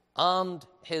Christ and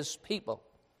his people.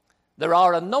 There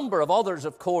are a number of others,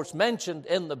 of course, mentioned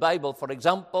in the Bible. For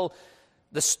example,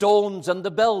 the stones and the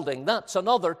building. That's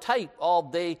another type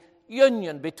of the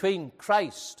union between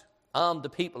Christ and the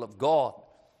people of God.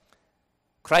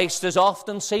 Christ is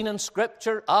often seen in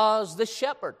Scripture as the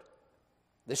shepherd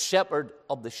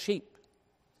of the sheep.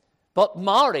 But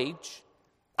marriage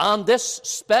and this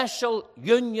special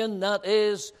union that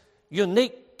is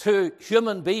unique to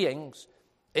human beings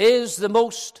is the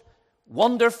most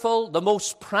wonderful, the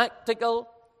most practical,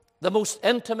 the most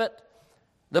intimate,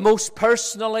 the most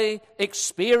personally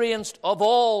experienced of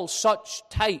all such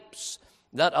types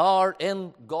that are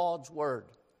in God's Word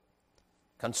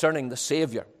concerning the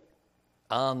Savior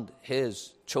and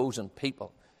his chosen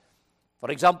people.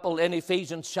 For example, in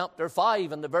Ephesians chapter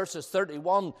 5, in the verses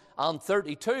 31 and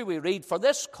 32, we read, "For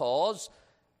this cause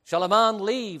shall a man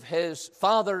leave his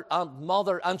father and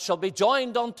mother, and shall be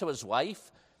joined unto his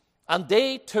wife, and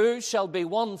they two shall be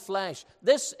one flesh.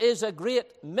 This is a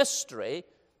great mystery,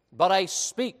 but I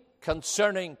speak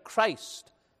concerning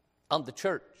Christ and the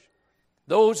church."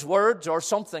 Those words, or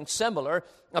something similar,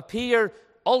 appear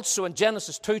also in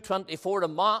Genesis 2:24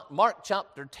 and Mark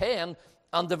chapter 10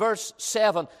 and the verse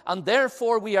 7. "And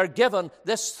therefore we are given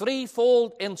this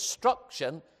threefold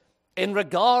instruction in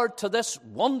regard to this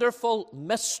wonderful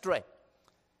mystery,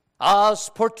 as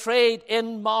portrayed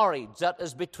in marriage that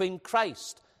is between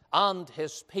Christ and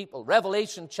his people."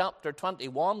 Revelation chapter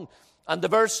 21 and the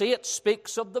verse 8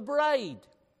 speaks of the bride,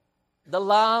 the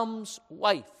Lamb's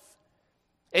wife.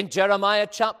 In Jeremiah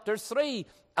chapter 3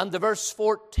 and the verse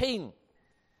 14,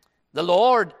 the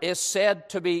Lord is said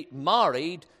to be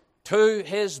married to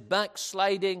his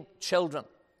backsliding children.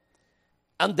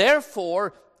 And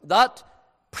therefore, that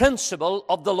principle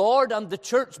of the Lord and the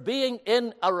church being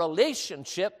in a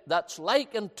relationship that's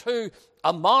likened to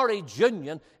a marriage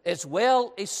union is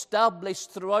well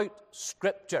established throughout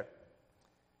Scripture.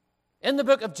 In the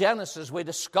book of Genesis, we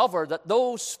discover that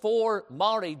those four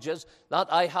marriages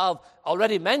that I have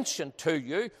already mentioned to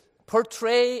you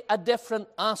portray a different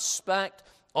aspect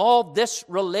of this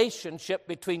relationship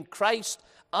between Christ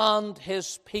and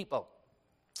his people.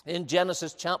 In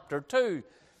Genesis chapter 2,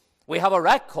 we have a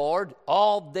record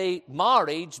of the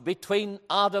marriage between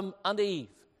Adam and Eve.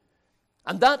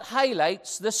 And that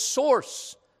highlights the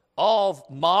source of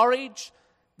marriage.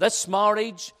 This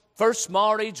marriage, first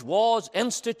marriage, was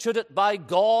instituted by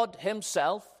God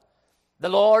himself. The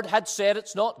Lord had said,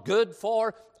 "It's not good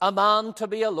for a man to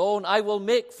be alone. I will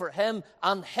make for him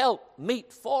an help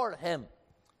meet for him."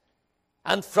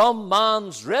 And from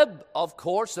man's rib, of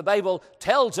course, the Bible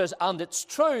tells us, and it's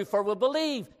true, for we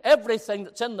believe everything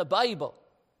that's in the Bible.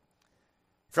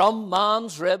 From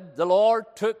man's rib, the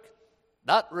Lord took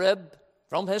that rib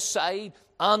from his side,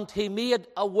 and he made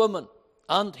a woman,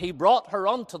 and he brought her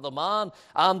unto the man,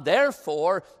 and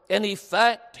therefore, in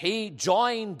effect, he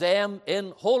joined them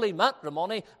in holy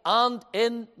matrimony and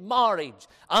in marriage.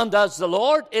 And as the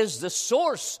Lord is the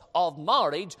source of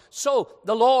marriage, so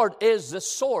the Lord is the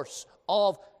source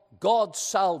of God's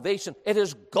salvation. It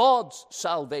is God's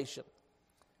salvation.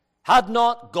 Had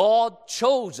not God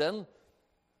chosen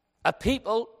a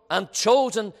people and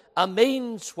chosen a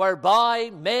means whereby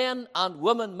men and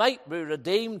women might be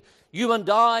redeemed, you and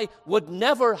I would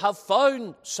never have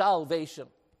found salvation.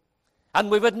 And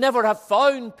we would never have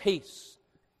found peace.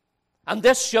 And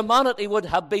this humanity would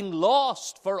have been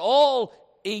lost for all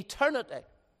eternity.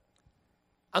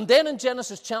 And then in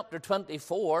Genesis chapter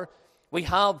 24, we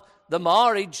have the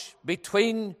marriage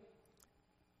between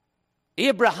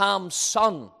Abraham's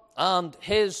son and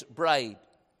his bride.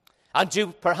 And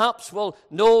you perhaps will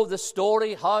know the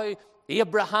story how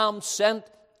Abraham sent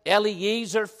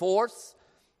Eliezer forth,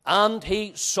 and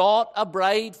he sought a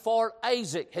bride for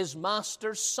Isaac, his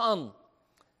master's son.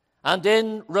 And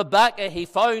in Rebekah he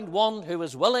found one who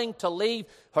was willing to leave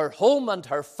her home and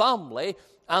her family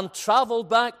and travel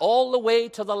back all the way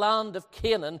to the land of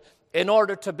Canaan in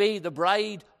order to be the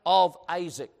bride of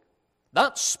Isaac.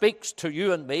 That speaks to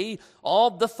you and me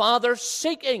of the Father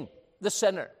seeking the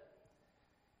sinner.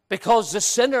 Because the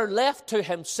sinner left to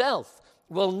himself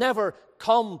will never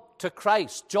come to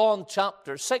Christ. John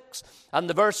chapter 6 and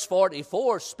the verse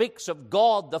 44 speaks of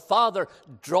God the Father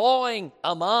drawing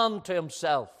a man to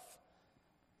himself,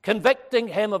 convicting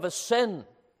him of his sin,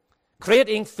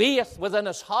 creating faith within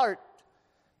his heart,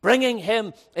 bringing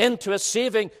him into a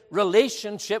saving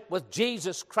relationship with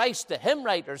Jesus Christ. The hymn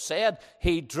writer said,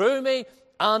 "He drew me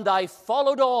and I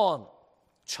followed on,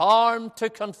 charmed to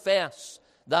confess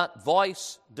that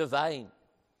voice divine."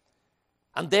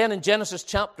 And then in Genesis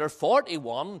chapter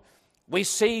 41, we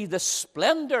see the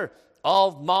splendor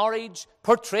of marriage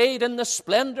portrayed in the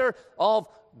splendor of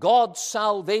God's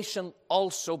salvation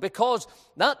also, because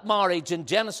that marriage in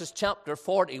Genesis chapter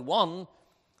 41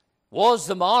 was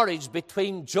the marriage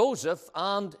between Joseph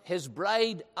and his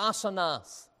bride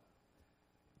Asenath.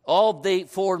 Of the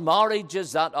 4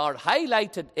 marriages that are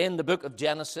highlighted in the book of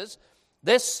Genesis,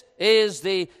 this is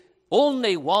the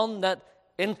only one that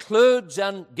includes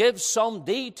and gives some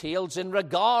details in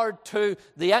regard to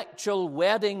the actual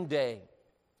wedding day.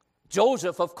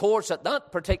 Joseph, of course, at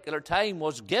that particular time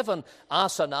was given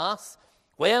Asenath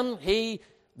when he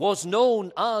was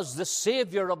known as the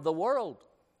Savior of the world.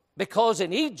 Because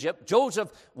in Egypt,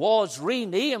 Joseph was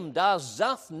renamed as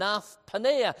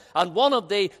Zaphnath-Paneah. And one of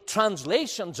the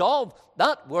translations of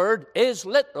that word is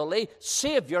literally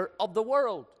Savior of the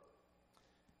world.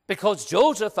 Because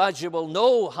Joseph, as you will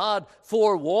know, had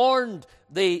forewarned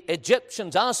the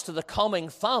Egyptians as to the coming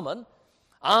famine.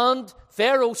 And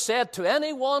Pharaoh said to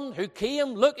anyone who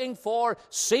came looking for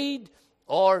seed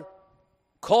or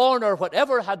corn or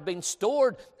whatever had been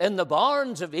stored in the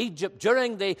barns of Egypt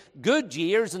during the good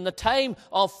years in the time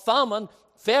of famine,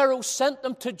 Pharaoh sent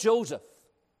them to Joseph.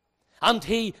 And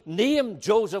he named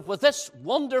Joseph with this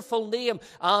wonderful name.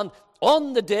 And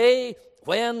on the day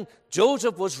when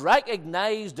Joseph was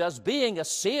recognized as being a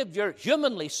savior,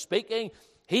 humanly speaking,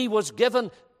 he was given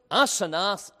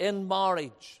Asenath in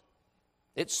marriage.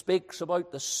 It speaks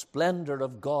about the splendor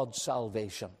of God's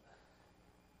salvation.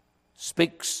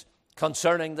 Speaks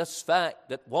concerning this fact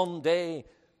that one day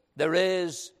there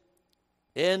is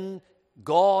in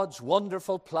God's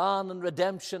wonderful plan and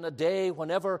redemption a day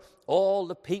whenever all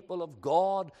the people of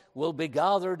God will be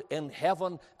gathered in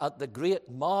heaven at the great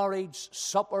marriage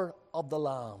supper of the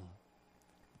Lamb.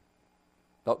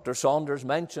 Dr. Saunders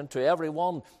mentioned to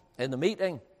everyone in the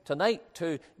meeting tonight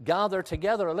to gather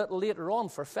together a little later on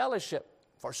for fellowship,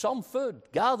 for some food,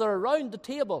 gather around the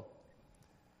table.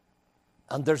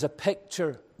 And there's a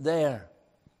picture there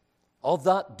of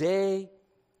that day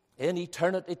in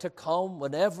eternity to come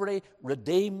when every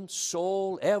redeemed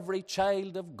soul, every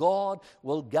child of God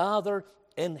will gather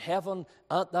in heaven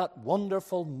at that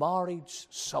wonderful marriage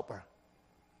supper.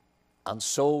 And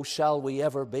so shall we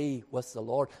ever be with the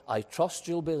Lord. I trust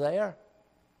you'll be there.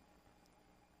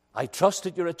 I trust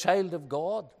that you're a child of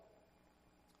God.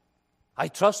 I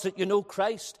trust that you know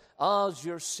Christ as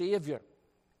your Savior.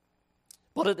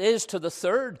 But it is to the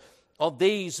third of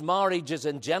these marriages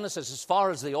in Genesis, as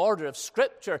far as the order of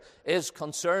Scripture is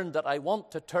concerned, that I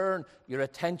want to turn your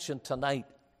attention tonight.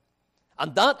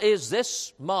 And that is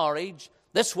this marriage,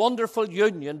 this wonderful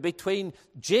union between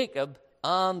Jacob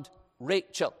and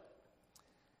Rachel.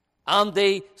 And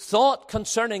the thought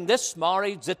concerning this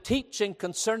marriage, the teaching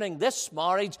concerning this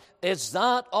marriage, is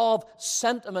that of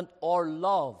sentiment or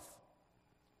love.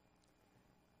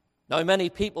 Now, many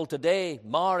people today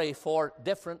marry for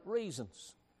different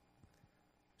reasons.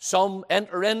 Some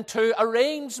enter into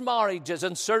arranged marriages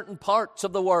in certain parts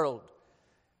of the world,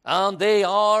 and they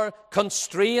are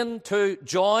constrained to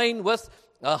join with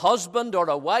a husband or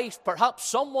a wife, perhaps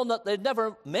someone that they've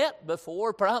never met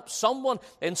before, perhaps someone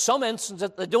in some instances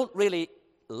that they don't really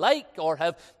like or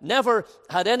have never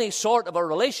had any sort of a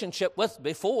relationship with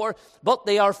before, but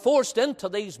they are forced into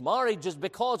these marriages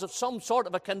because of some sort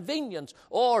of a convenience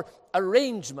or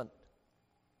arrangement.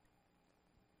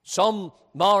 Some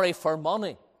marry for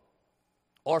money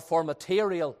or for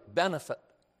material benefit,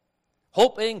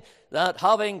 hoping that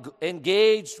having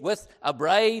engaged with a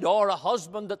bride or a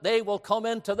husband that they will come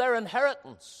into their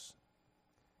inheritance.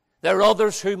 There are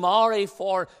others who marry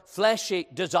for fleshy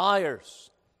desires.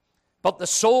 But the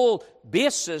sole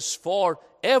basis for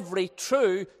every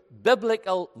true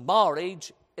biblical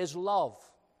marriage is love.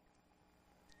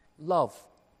 Love.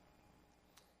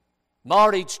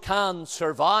 Marriage can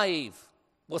survive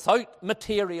without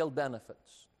material benefits.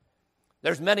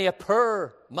 There's many a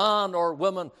poor man or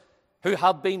woman who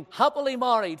have been happily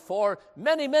married for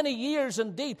many, many years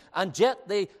indeed, and yet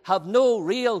they have no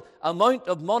real amount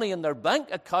of money in their bank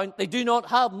account. They do not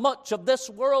have much of this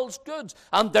world's goods,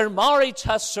 and their marriage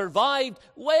has survived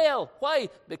well. Why?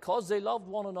 Because they loved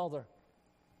one another.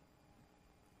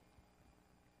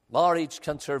 Marriage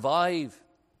can survive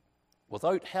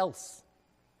without health.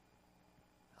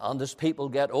 And as people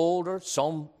get older,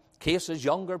 some cases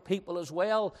younger people as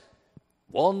well,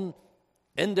 one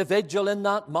individual in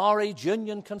that marriage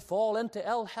union can fall into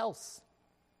ill health.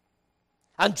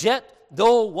 And yet,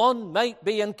 though one might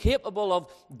be incapable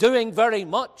of doing very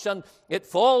much, and it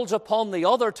falls upon the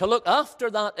other to look after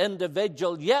that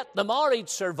individual, yet the marriage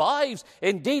survives.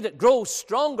 Indeed, it grows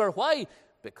stronger. Why?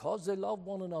 Because they love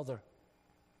one another.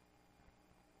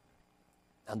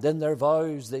 And in their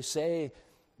vows they say,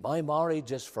 my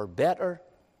marriage is for better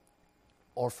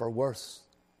or for worse,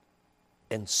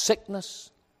 in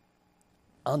sickness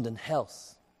and in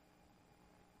health.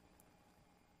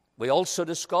 We also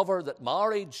discover that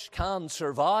marriage can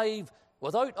survive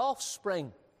without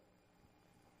offspring,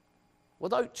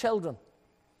 without children.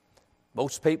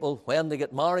 Most people, when they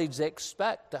get married, they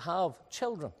expect to have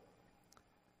children.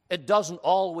 It doesn't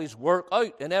always work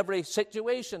out in every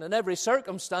situation, in every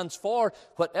circumstance, for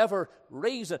whatever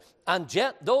reason. And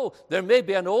yet, though there may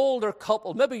be an older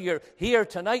couple, maybe you're here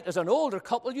tonight as an older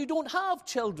couple, you don't have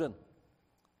children.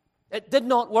 It did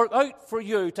not work out for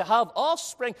you to have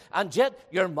offspring, and yet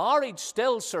your marriage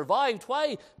still survived.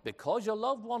 Why? Because you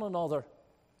loved one another.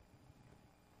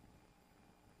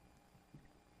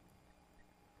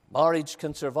 Marriage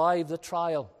can survive the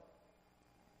trial.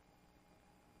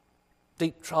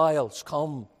 Deep trials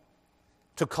come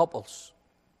to couples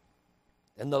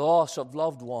in the loss of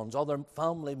loved ones, other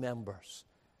family members,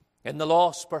 in the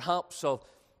loss perhaps of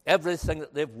everything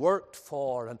that they've worked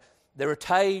for. And there are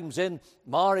times in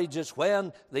marriages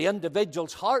when the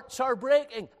individual's hearts are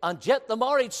breaking, and yet the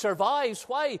marriage survives.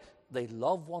 Why? They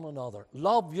love one another.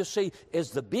 Love, you see,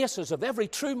 is the basis of every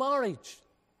true marriage.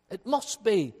 It must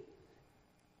be.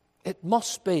 It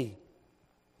must be.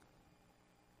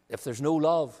 If there's no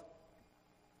love,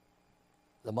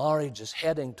 the marriage is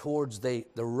heading towards the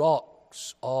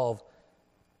rocks of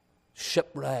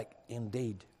shipwreck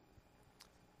indeed.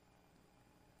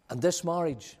 And this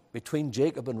marriage between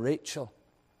Jacob and Rachel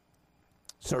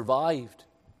survived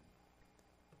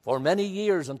for many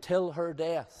years until her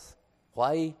death.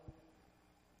 Why?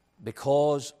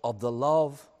 Because of the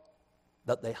love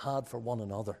that they had for one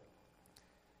another.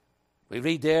 We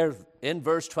read there in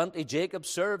verse 20, Jacob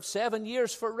served 7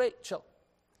 years for Rachel,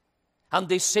 and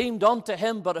they seemed unto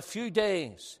him but a few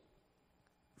days,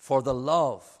 for the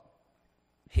love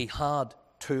he had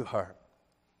to her.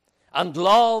 And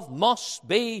love must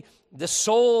be the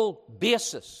sole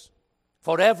basis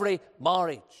for every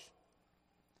marriage.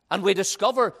 And we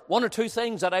discover one or two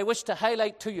things that I wish to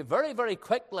highlight to you very, very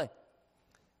quickly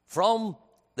from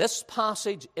this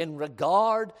passage in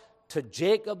regard to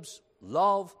Jacob's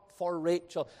love for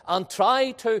Rachel, and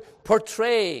try to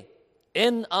portray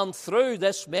in and through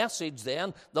this message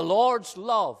then the Lord's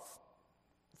love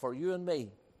for you and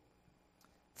me.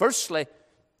 Firstly,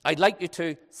 I'd like you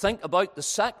to think about the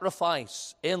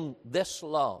sacrifice in this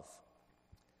love.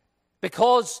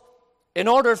 Because in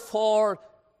order for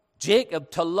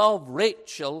Jacob to love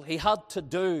Rachel, he had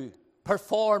to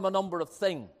perform a number of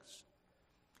things.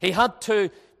 He had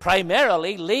to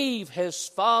primarily leave his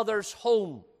father's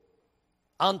home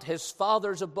and his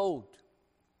father's abode.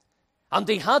 And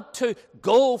he had to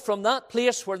go from that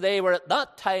place where they were at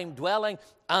that time dwelling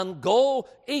and go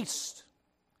east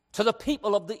to the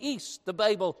people of the east, the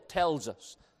Bible tells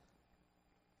us.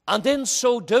 And in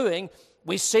so doing,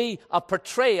 we see a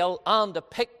portrayal and a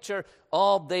picture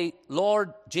of the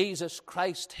Lord Jesus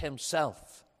Christ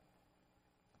himself.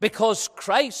 Because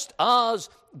Christ, as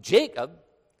Jacob,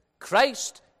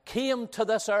 Christ came to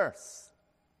this earth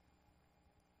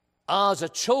as a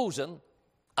chosen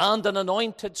and an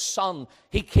anointed son.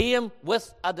 He came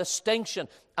with a distinction.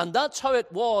 And that's how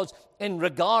it was in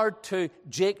regard to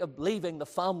Jacob leaving the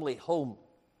family home.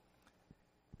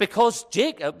 Because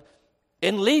Jacob,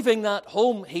 in leaving that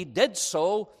home, he did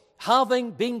so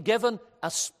having been given a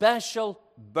special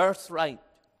birthright.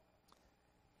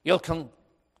 You'll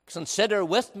consider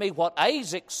with me what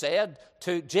Isaac said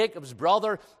to Jacob's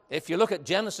brother if you look at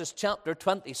Genesis chapter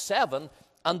 27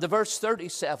 and the verse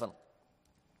 37.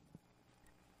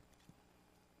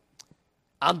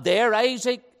 And there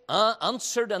Isaac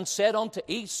answered and said unto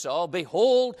Esau,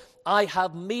 Behold, I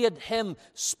have made him,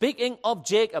 speaking of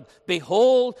Jacob,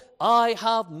 Behold, I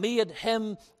have made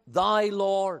him thy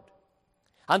Lord.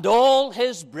 And all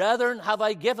his brethren have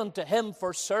I given to him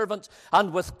for servants,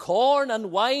 and with corn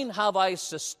and wine have I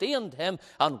sustained him.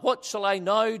 And what shall I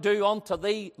now do unto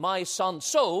thee, my son?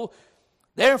 So,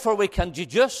 therefore we can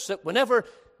deduce that whenever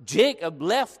Jacob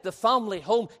left the family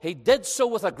home, he did so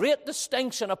with a great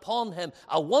distinction upon him,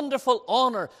 a wonderful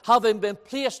honor having been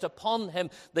placed upon him,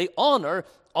 the honor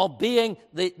of being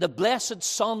the blessed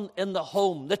son in the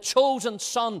home, the chosen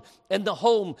son in the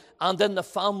home and in the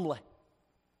family.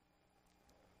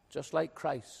 Just like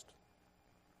Christ,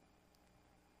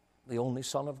 the only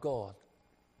Son of God.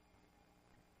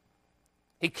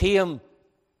 He came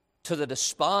to the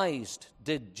despised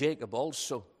did Jacob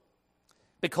also.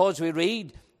 Because we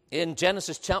read in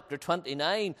Genesis chapter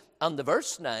 29 and the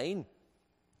verse 9,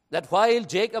 that while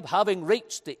Jacob, having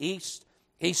reached the east,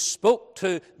 he spoke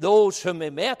to those whom he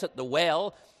met at the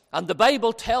well. And the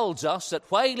Bible tells us that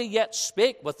while he yet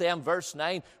spake with them, verse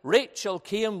 9, Rachel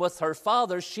came with her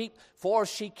father's sheep, for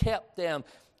she kept them.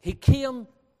 He came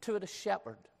to a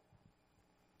shepherd.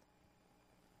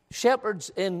 Shepherds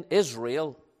in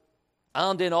Israel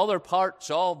and in other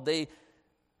parts of the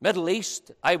Middle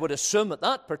East, I would assume at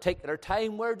that particular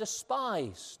time, were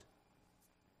despised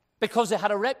because they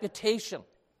had a reputation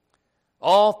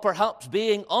of perhaps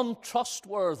being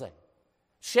untrustworthy.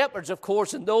 Shepherds, of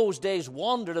course, in those days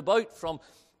wandered about from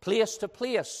place to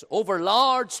place over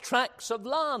large tracts of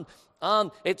land.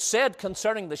 And it said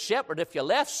concerning the shepherd, if you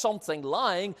left something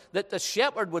lying, that the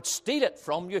shepherd would steal it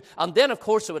from you. And then, of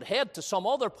course, it would head to some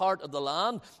other part of the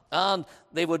land, and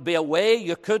they would be away.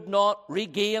 You could not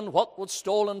regain what was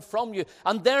stolen from you.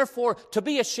 And therefore, to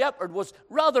be a shepherd was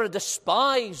rather a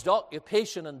despised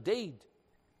occupation indeed.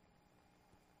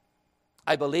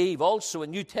 I believe also in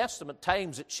New Testament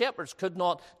times that shepherds could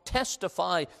not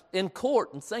testify in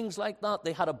court and things like that.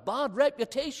 They had a bad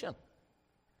reputation.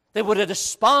 They were a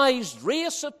despised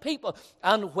race of people.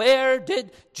 And where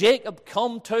did Jacob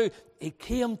come to? He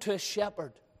came to a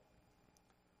shepherd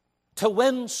to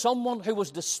win someone who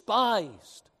was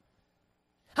despised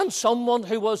and someone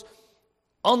who was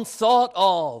unthought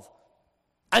of.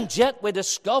 And yet we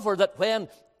discover that when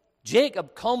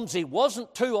Jacob comes, he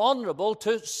wasn't too honorable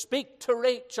to speak to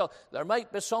Rachel. There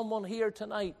might be someone here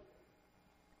tonight,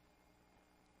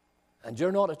 and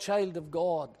you're not a child of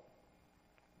God.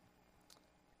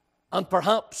 And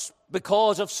perhaps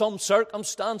because of some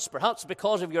circumstance, perhaps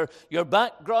because of your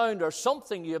background or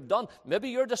something you have done, maybe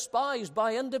you're despised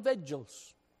by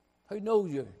individuals who know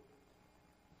you.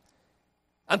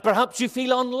 And perhaps you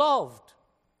feel unloved.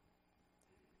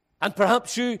 And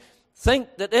perhaps you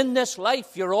think that in this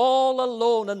life you're all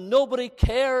alone and nobody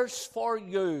cares for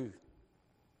you.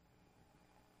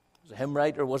 The hymn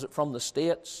writer, was it from the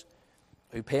States,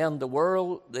 who penned the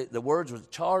words was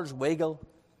Charles Weigle.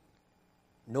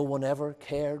 No one ever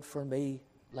cared for me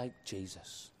like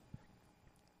Jesus.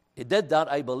 He did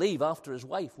that, I believe, after his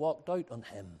wife walked out on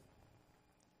him.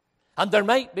 And there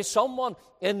might be someone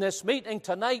in this meeting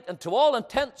tonight, and to all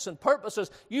intents and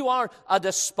purposes, you are a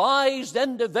despised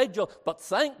individual. But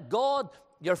thank God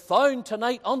you're found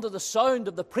tonight under the sound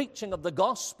of the preaching of the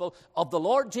gospel of the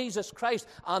Lord Jesus Christ.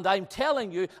 And I'm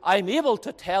telling you, I'm able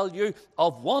to tell you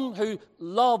of one who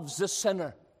loves the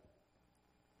sinner.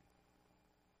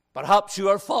 Perhaps you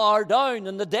are far down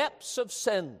in the depths of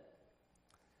sin,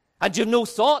 and you've no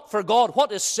thought for God.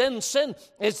 What is sin? Sin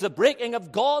is the breaking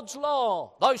of God's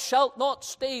law. Thou shalt not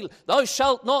steal, thou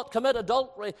shalt not commit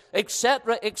adultery,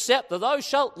 etc., etc. Thou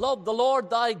shalt love the Lord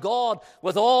thy God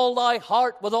with all thy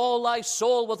heart, with all thy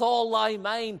soul, with all thy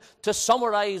mind, to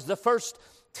summarize the first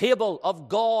table of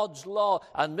God's law.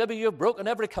 And maybe you've broken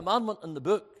every commandment in the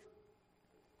book.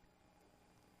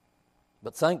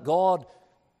 But thank God,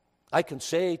 I can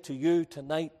say to you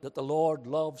tonight that the Lord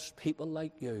loves people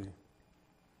like you.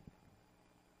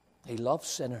 He loves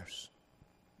sinners.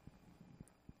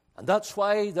 And that's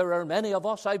why there are many of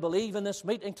us, I believe, in this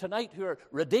meeting tonight who are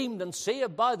redeemed and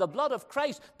saved by the blood of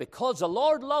Christ, because the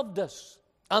Lord loved us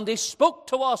and He spoke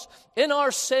to us in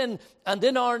our sin and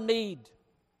in our need.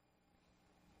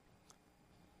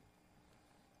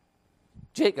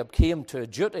 Jacob came to a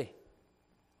duty.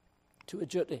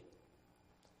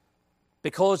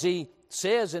 Because he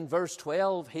says in verse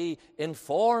 12, he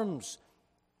informs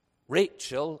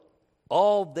Rachel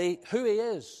of who he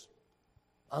is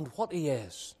and what he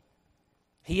is.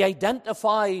 He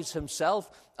identifies himself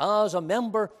as a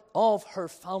member of her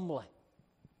family.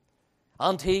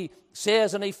 And he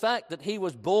says, in effect, that he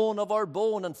was bone of our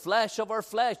bone and flesh of our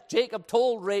flesh. Jacob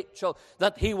told Rachel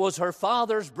that he was her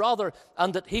father's brother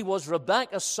and that he was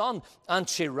Rebekah's son. And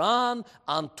she ran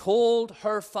and told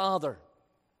her father.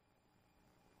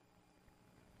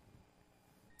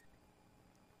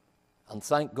 And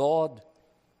thank God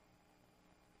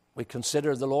we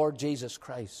consider the Lord Jesus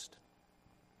Christ,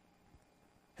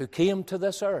 who came to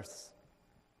this earth.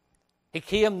 He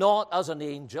came not as an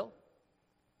angel.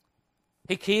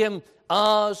 He came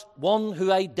as one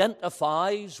who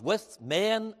identifies with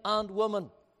men and women.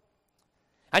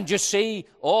 And you see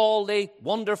all the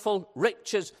wonderful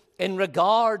riches in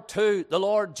regard to the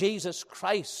Lord Jesus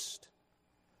Christ.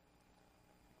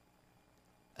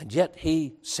 And yet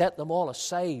He set them all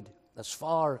aside as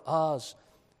far as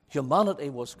humanity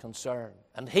was concerned.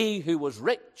 And He who was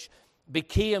rich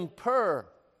became poor.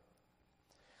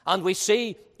 And we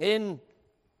see in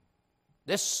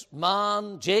This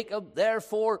man, Jacob,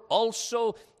 therefore,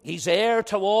 also, he's heir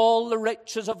to all the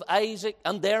riches of Isaac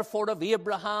and therefore of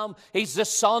Abraham. He's the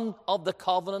son of the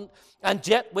covenant. And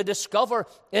yet we discover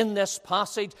in this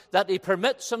passage that he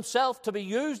permits himself to be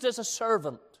used as a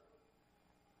servant.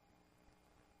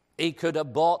 He could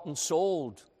have bought and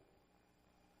sold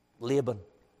Laban,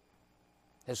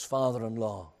 his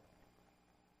father-in-law.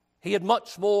 He had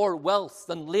much more wealth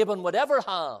than Laban would ever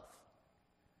have.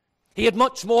 He had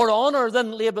much more honor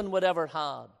than Laban would ever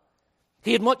have.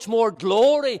 He had much more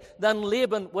glory than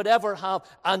Laban would ever have.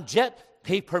 And yet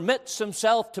he permits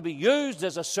himself to be used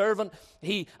as a servant.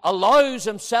 He allows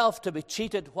himself to be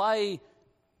cheated. Why?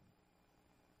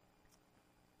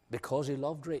 Because he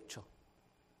loved Rachel,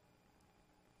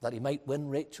 that he might win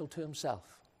Rachel to himself.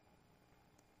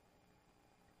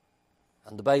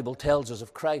 And the Bible tells us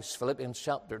of Christ, Philippians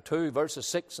chapter 2, verses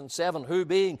 6 and 7, who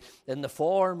being in the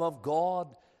form of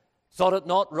God, thought it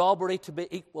not robbery to be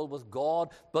equal with God,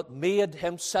 but made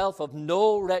himself of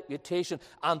no reputation,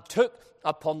 and took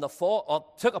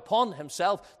upon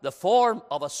himself the form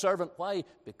of a servant. Why?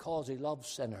 Because he loved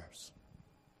sinners.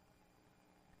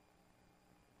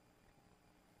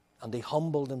 And he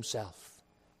humbled himself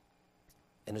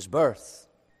in his birth,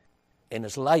 in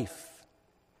his life,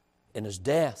 in his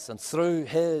death, and through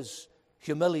his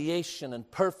humiliation and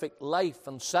perfect life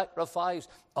and sacrifice,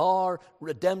 our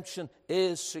redemption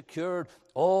is secured,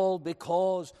 all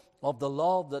because of the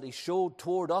love that he showed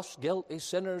toward us, guilty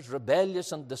sinners,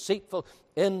 rebellious and deceitful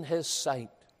in his sight.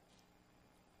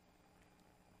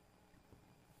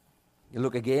 You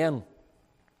look again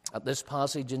at this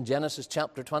passage in Genesis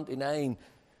chapter 29,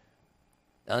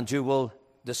 and you will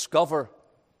discover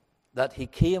that he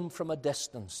came from a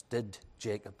distance, did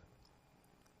Jacob.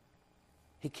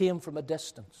 He came from a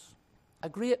distance, a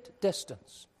great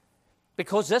distance,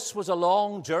 because this was a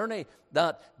long journey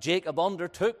that Jacob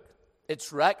undertook.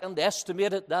 It's reckoned,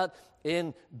 estimated, that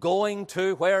in going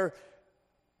to where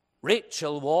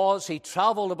Rachel was, he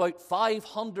traveled about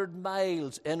 500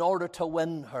 miles in order to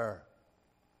win her.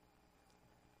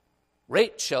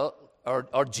 Rachel,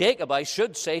 or Jacob, I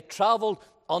should say, traveled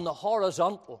on the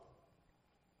horizontal.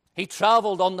 He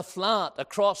traveled on the flat,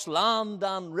 across land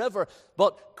and river.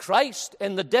 But Christ,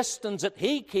 in the distance that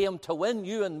he came to win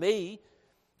you and me,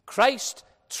 Christ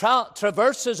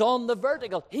traverses on the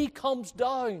vertical. He comes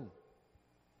down.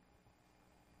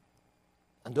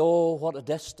 And oh, what a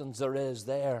distance there is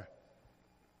there.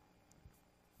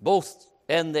 Both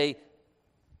in the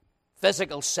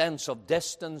physical sense of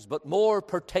distance, but more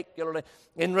particularly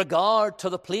in regard to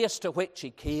the place to which he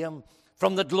came,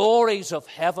 from the glories of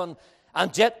heaven.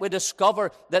 And yet we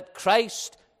discover that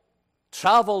Christ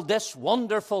traveled this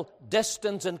wonderful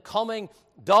distance in coming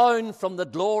down from the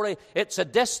glory. It's a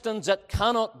distance that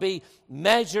cannot be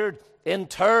measured in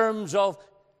terms of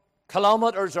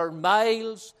kilometers or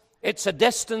miles. It's a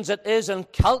distance that is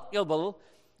incalculable.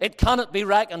 It cannot be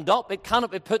reckoned up. It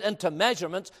cannot be put into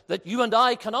measurements that you and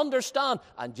I can understand.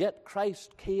 And yet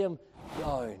Christ came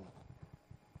down.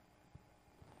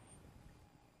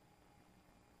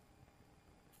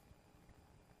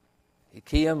 He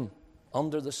came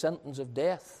under the sentence of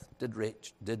death,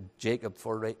 did Jacob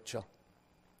for Rachel.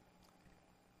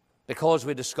 Because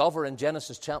we discover in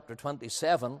Genesis chapter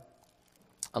 27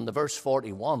 and the verse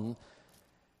 41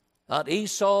 that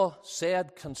Esau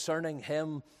said concerning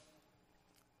him,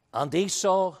 and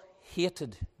Esau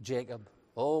hated Jacob.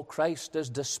 Oh, Christ is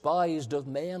despised of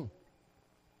men.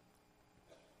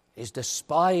 He's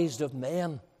despised of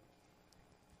men.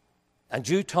 And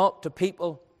you talk to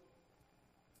people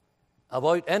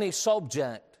about any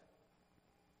subject,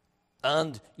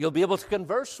 and you'll be able to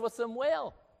converse with them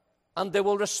well, and they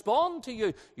will respond to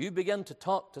you. You begin to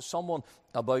talk to someone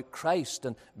about Christ,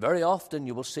 and very often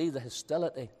you will see the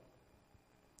hostility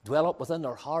dwell up within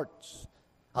their hearts,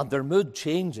 and their mood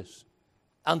changes,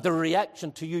 and their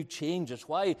reaction to you changes.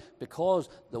 Why? Because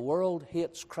the world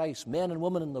hates Christ. Men and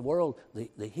women in the world,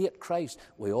 they hate Christ.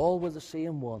 We all were the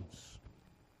same ones.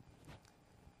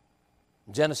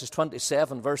 Genesis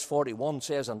 27 verse 41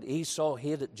 says, and Esau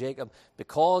hated Jacob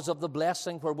because of the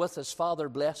blessing wherewith his father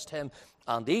blessed him.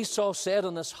 And Esau said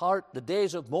in his heart, the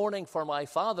days of mourning for my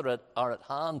father are at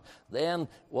hand. Then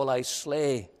will I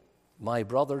slay my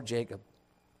brother Jacob.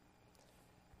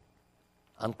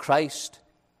 And Christ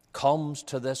comes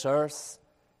to this earth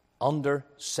under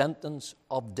sentence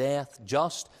of death,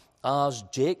 just as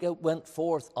Jacob went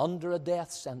forth under a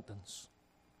death sentence.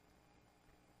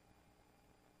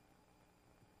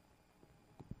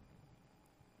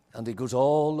 And he goes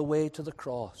all the way to the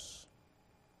cross.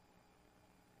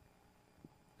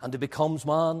 And he becomes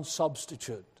man's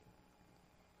substitute.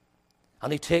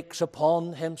 And he takes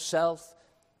upon himself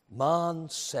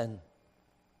man's sin.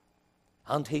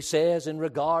 And he says in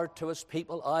regard to his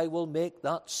people, I will make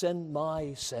that sin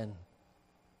my sin.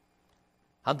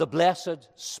 And the blessed,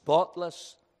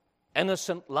 spotless,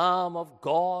 innocent Lamb of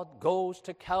God goes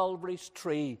to Calvary's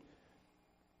tree,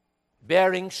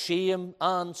 bearing shame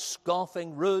and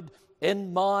scoffing rude.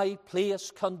 In my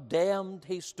place condemned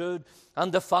he stood,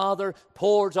 and the Father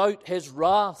pours out his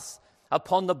wrath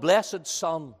upon the blessed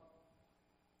Son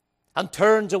and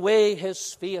turns away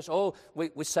his face. Oh,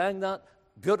 we sang that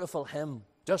beautiful hymn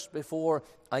just before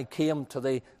I came to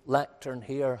the lectern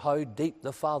here, how deep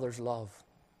the Father's love.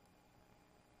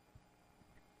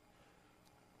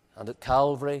 And at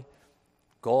Calvary,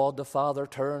 God the Father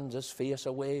turns his face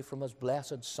away from his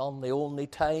blessed Son, the only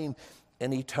time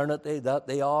in eternity that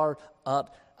they are at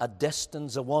a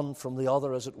distance, the one from the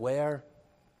other, as it were.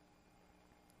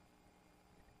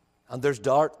 And there's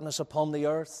darkness upon the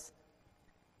earth,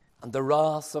 and the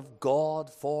wrath of God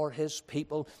for his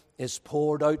people is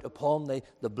poured out upon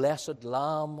the blessed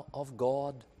Lamb of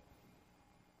God.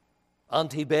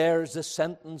 And he bears the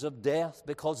sentence of death,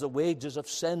 because the wages of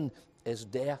sin is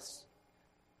death.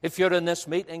 If you're in this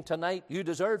meeting tonight, you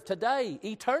deserve to die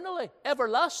eternally,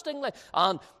 everlastingly.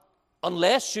 And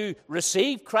unless you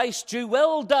receive Christ, you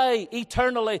will die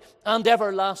eternally and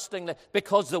everlastingly,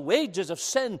 because the wages of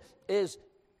sin is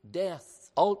death,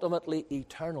 ultimately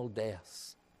eternal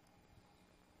death.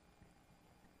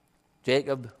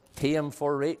 Jacob came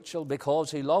for Rachel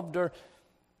because he loved her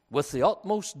with the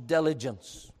utmost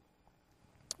diligence,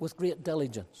 with great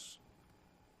diligence.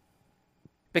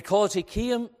 Because he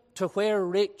came to where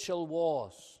Rachel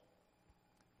was.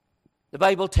 The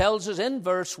Bible tells us in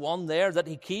verse 1 there that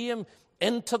he came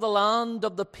into the land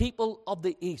of the people of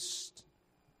the east.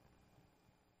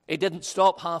 He didn't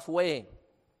stop halfway.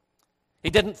 He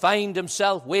didn't find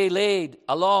himself waylaid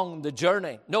along the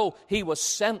journey. No, he was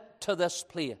sent to this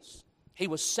place. He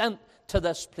was sent to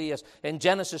this place. In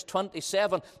Genesis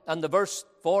 27 and the verse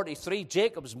 43,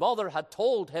 Jacob's mother had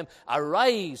told him,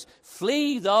 Arise,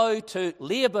 flee thou to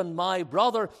Laban my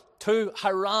brother, to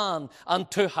Haran. And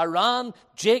to Haran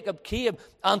Jacob came,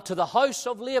 and to the house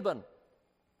of Laban.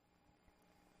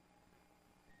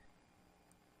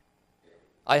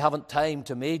 I haven't time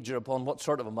to major upon what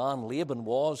sort of a man Laban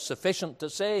was. Sufficient to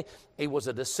say he was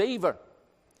a deceiver.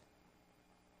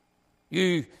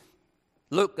 You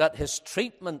look at his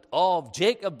treatment of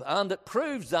Jacob, and it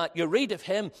proves that. You read of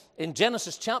him in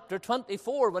Genesis chapter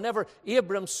 24, whenever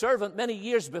Abram's servant many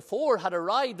years before had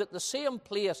arrived at the same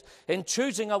place in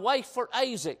choosing a wife for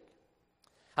Isaac.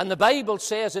 And the Bible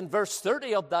says in verse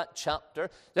 30 of that chapter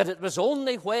that it was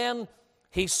only when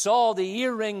he saw the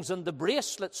earrings and the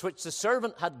bracelets which the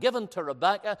servant had given to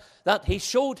Rebekah that he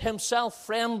showed himself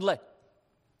friendly.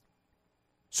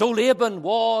 So Laban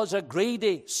was a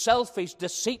greedy, selfish,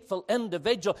 deceitful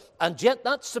individual, and yet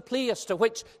that's the place to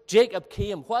which Jacob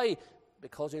came. Why?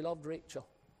 Because he loved Rachel.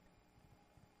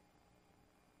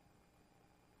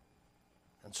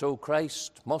 And so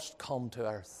Christ must come to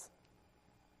earth,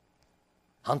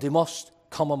 and he must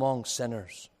come among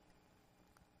sinners,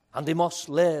 and he must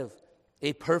live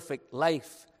a perfect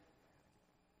life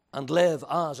and live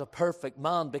as a perfect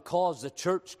man, because the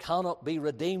church cannot be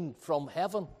redeemed from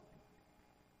heaven.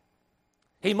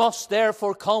 He must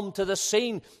therefore come to the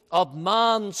scene of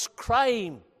man's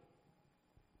crime,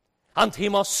 and he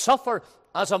must suffer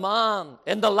as a man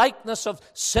in the likeness of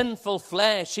sinful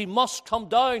flesh. He must come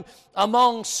down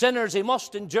among sinners. He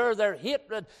must endure their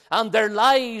hatred and their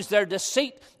lies, their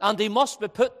deceit, and he must be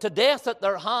put to death at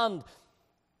their hand.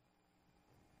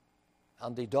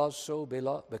 And he does so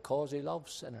because he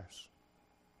loves sinners.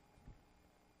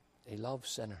 He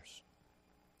loves sinners.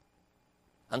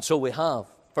 And so we have,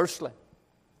 firstly,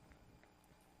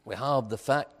 we have the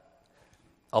fact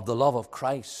of the love of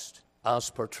Christ as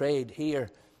portrayed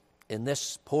here in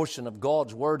this portion of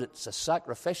God's Word. It's a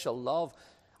sacrificial love.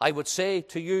 I would say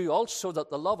to you also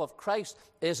that the love of Christ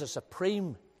is a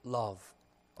supreme love.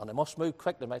 And I must move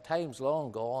quickly, my time's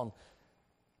long gone.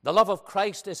 The love of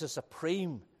Christ is a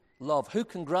supreme love. Who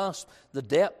can grasp the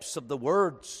depths of the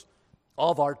words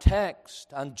of our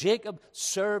text? And Jacob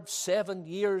served 7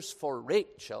 years for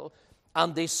Rachel,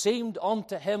 and they seemed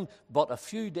unto him but a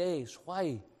few days.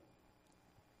 Why?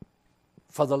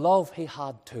 For the love he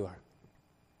had to her.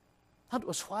 That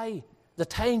was why. The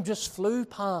time just flew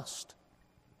past.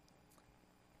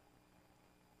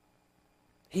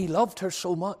 He loved her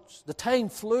so much. The time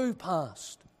flew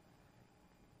past.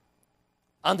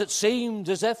 And it seemed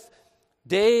as if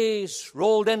days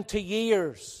rolled into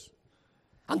years,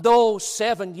 And those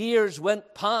 7 years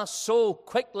went past so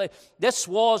quickly. This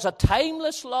was a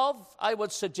timeless love, I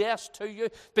would suggest to you,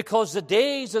 because the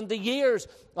days and the years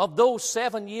of those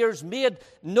 7 years made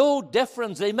no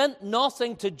difference. They meant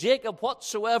nothing to Jacob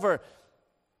whatsoever.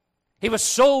 He was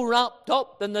so wrapped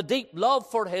up in the deep love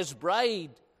for his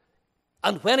bride.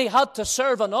 And when he had to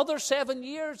serve another 7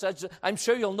 years, as I'm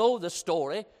sure you'll know the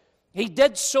story, he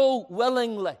did so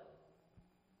willingly.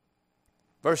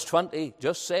 Verse 20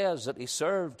 just says that he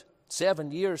served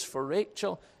 7 years for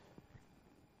Rachel.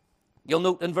 You'll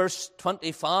note in verse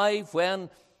 25 when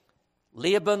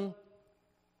Laban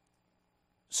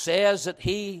says that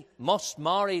he must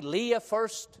marry Leah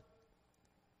first.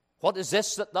 What is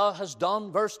this that thou hast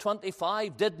done? Verse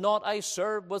 25, did not I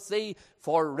serve with thee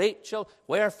for Rachel?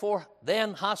 Wherefore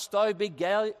then hast thou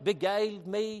beguiled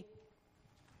me?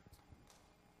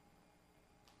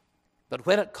 But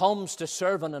when it comes to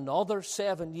serving another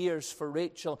 7 years for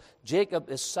Rachel, Jacob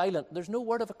is silent. There's no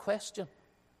word of a question.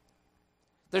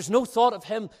 There's no thought of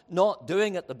him not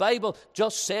doing it. The Bible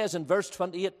just says in verse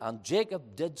 28, and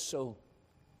Jacob did so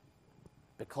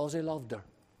because he loved her.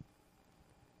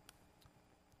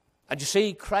 And you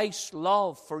see, Christ's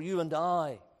love for you and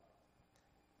I,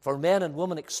 for men and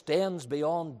women, extends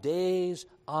beyond days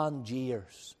and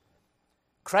years.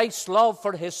 Christ's love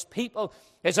for his people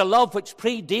is a love which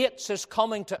predates his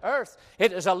coming to earth.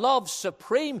 It is a love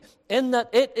supreme in that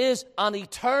it is an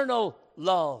eternal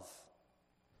love.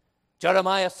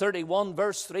 Jeremiah 31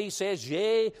 verse 3 says,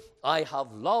 yea, I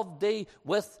have loved thee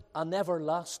with an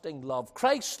everlasting love.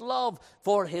 Christ's love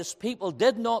for his people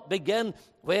did not begin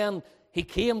when he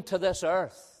came to this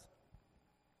earth,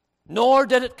 nor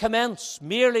did it commence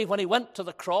merely when he went to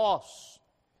the cross.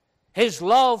 His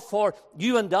love for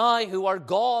you and I, who are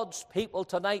God's people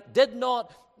tonight, did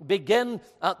not begin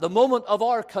at the moment of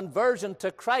our conversion to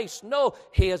Christ. No,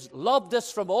 he has loved us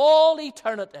from all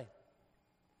eternity.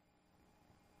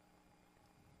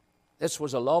 This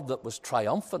was a love that was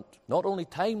triumphant, not only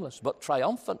timeless, but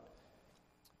triumphant.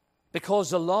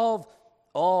 Because the love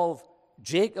of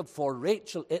Jacob for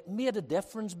Rachel, it made a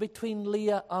difference between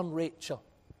Leah and Rachel.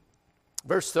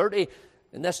 Verse 30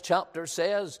 in this chapter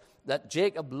says that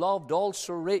Jacob loved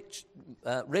also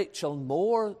Rachel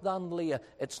more than Leah.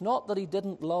 It's not that he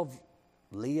didn't love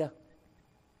Leah.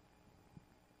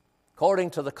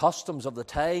 According to the customs of the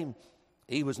time,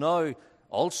 he was now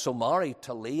also married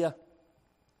to Leah.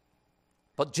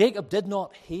 But Jacob did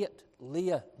not hate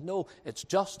Leah. No, it's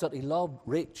just that he loved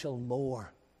Rachel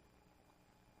more.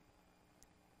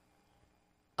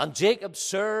 And Jacob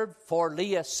served for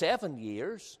Leah 7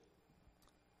 years.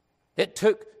 It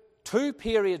took 2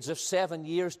 periods of 7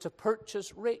 years to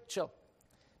purchase Rachel.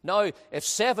 Now, if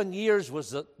 7 years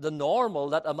was the normal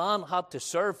that a man had to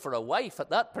serve for a wife at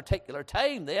that particular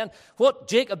time, then what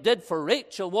Jacob did for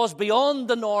Rachel was beyond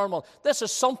the normal. This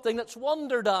is something that's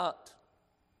wondered at.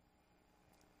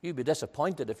 You'd be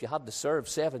disappointed if you had to serve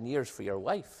 7 years for your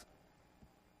wife,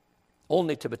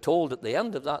 only to be told at the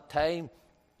end of that time,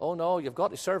 oh no, you've got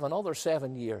to serve another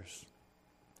 7 years.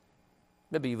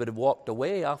 Maybe you would have walked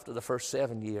away after the first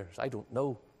 7 years. I don't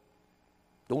know.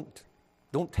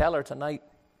 Don't tell her tonight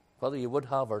whether you would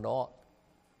have or not.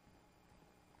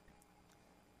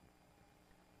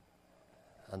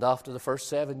 And after the first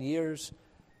 7 years,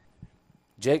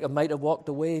 Jacob might have walked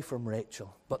away from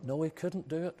Rachel. But no, he couldn't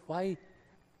do it. Why?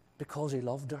 Because he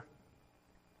loved her.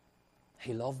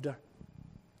 He loved her.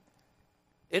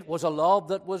 It was a love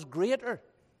that was greater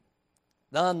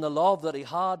than the love that he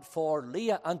had for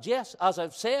Leah. And yes, as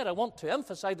I've said, I want to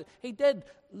emphasize that he did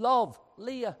love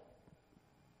Leah.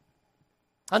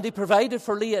 And he provided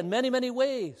for Leah in many, many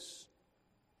ways.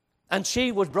 And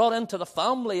she was brought into the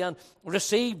family and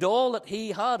received all that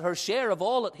he had, her share of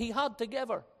all that he had to give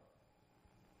her.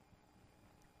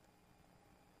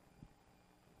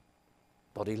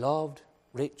 But he loved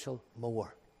Rachel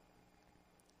more.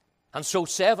 And so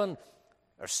serving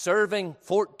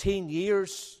 14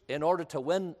 years in order to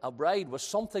win a bride was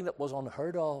something that was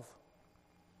unheard of.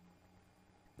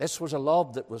 This was a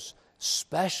love that was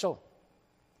special.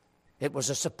 It was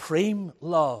a supreme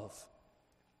love.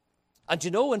 And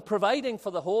you know, in providing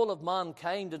for the whole of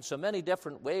mankind in so many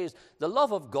different ways, the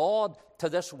love of God to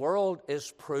this world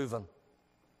is proven.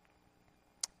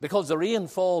 Because the rain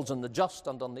falls on the just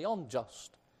and on the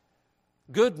unjust.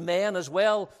 Good men as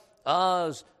well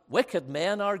as wicked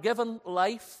men are given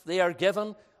life. They are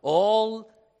given all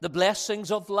the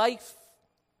blessings of life.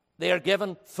 They are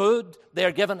given food. They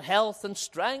are given health and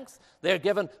strength. They are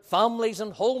given families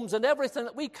and homes and everything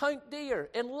that we count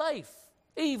dear in life.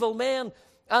 Evil men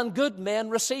and good men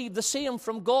receive the same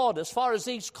from God as far as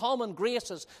these common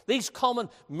graces, these common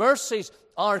mercies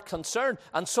are concerned.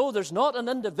 And so there's not an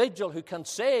individual who can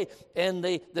say, in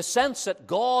the sense that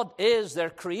God is their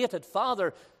created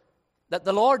Father, that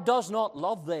the Lord does not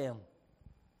love them.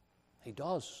 He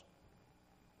does.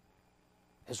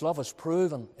 His love is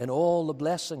proven in all the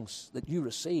blessings that you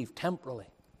receive temporally.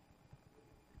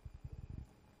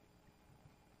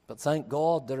 But thank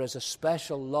God there is a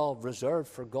special love reserved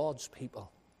for God's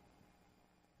people.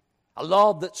 A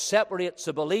love that separates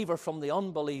the believer from the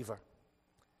unbeliever.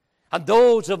 And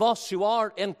those of us who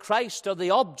are in Christ are the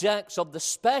objects of the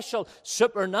special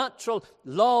supernatural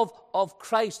love of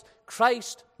Christ.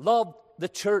 Christ loved the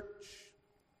church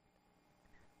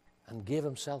and gave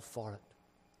himself for it.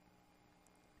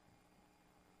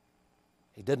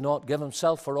 He did not give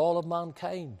himself for all of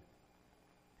mankind.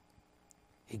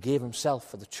 He gave himself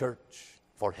for the church,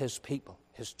 for his people,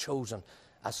 his chosen,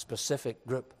 a specific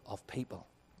group of people.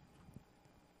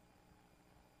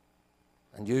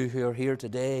 And you who are here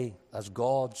today as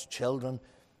God's children,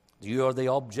 you are the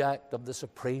object of the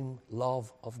supreme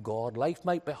love of God. Life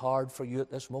might be hard for you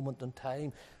at this moment in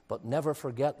time, but never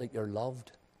forget that you're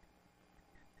loved.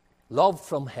 Loved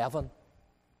from heaven.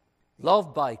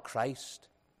 Loved by Christ.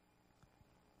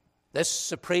 This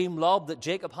supreme love that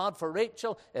Jacob had for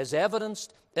Rachel is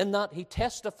evidenced in that he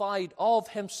testified of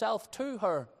himself to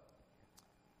her.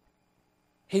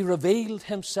 He revealed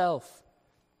himself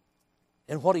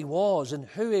in what he was and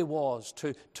who he was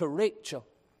to Rachel.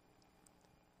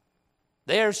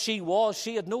 There she was.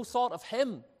 She had no thought of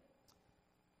him.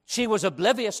 She was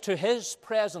oblivious to his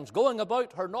presence, going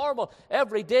about her normal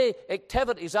everyday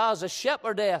activities as a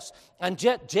shepherdess. And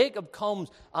yet Jacob comes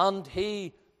and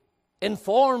he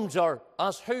informs her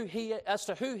as to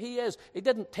who he is. He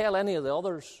didn't tell any of the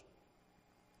others.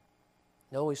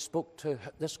 No, he spoke to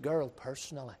this girl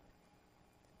personally.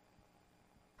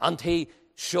 And he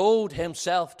showed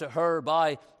himself to her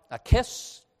by a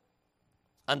kiss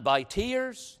and by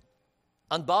tears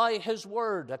and by his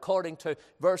word, according to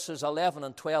verses 11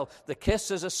 and 12. The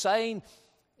kiss is a sign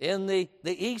in the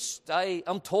East, I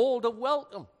am told, of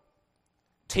welcome.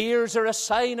 Tears are a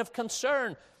sign of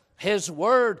concern. His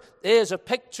word is a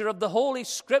picture of the Holy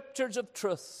Scriptures of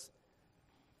truth.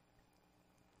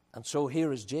 And so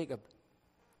here is Jacob.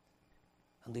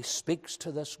 And he speaks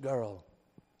to this girl.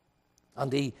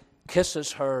 And he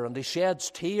kisses her and he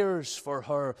sheds tears for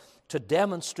her to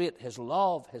demonstrate his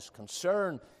love, his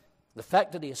concern, the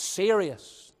fact that he is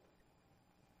serious,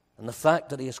 and the fact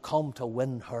that he has come to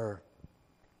win her.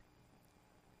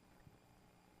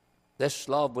 This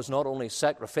love was not only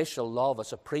sacrificial love, a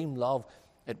supreme love,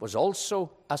 it was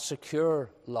also a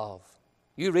secure love.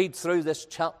 You read through this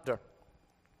chapter,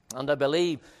 and I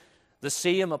believe the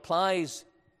same applies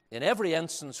in every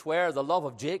instance where the love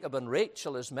of Jacob and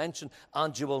Rachel is mentioned,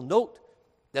 and you will note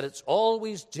that it's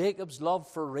always Jacob's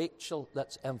love for Rachel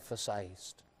that's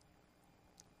emphasized.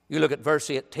 You look at verse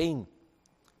 18.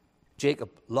 Jacob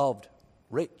loved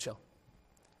Rachel.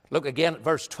 Look again at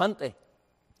verse 20.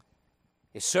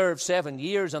 He served 7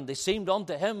 years, and they seemed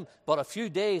unto him but a few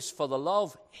days for the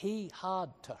love he had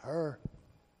to her.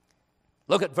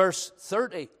 Look at verse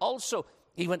 30. Also,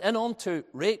 he went in unto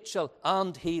Rachel,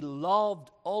 and he loved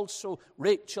also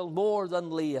Rachel more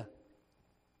than Leah.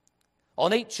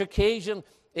 On each occasion,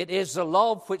 it is the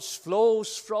love which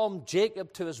flows from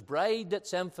Jacob to his bride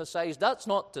that's emphasized. That's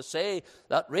not to say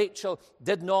that Rachel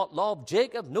did not love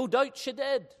Jacob. No doubt she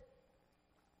did.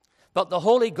 But the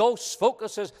Holy Ghost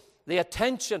focuses the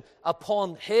attention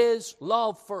upon his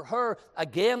love for her.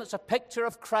 Again, it's a picture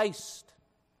of Christ.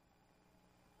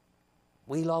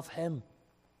 We love him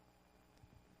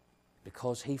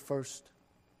because he first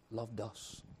loved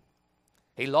us.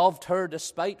 He loved her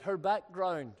despite her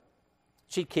background.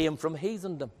 She came from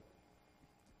heathendom.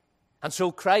 And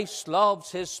so Christ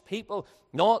loves his people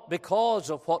not because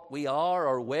of what we are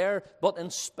or were, but in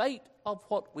spite of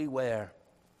what we were.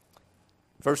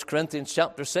 1 Corinthians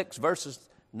chapter 6, verses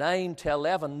 9 to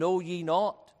 11, know ye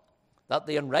not that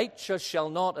the unrighteous shall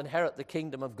not inherit the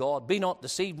kingdom of God? Be not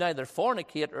deceived, neither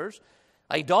fornicators,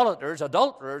 idolaters,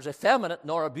 adulterers, effeminate,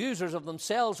 nor abusers of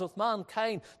themselves with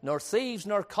mankind, nor thieves,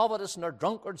 nor covetous, nor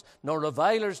drunkards, nor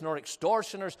revilers, nor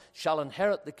extortioners shall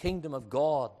inherit the kingdom of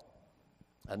God.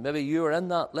 And maybe you are in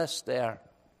that list there.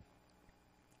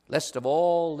 List of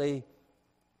all the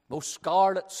most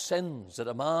scarlet sins that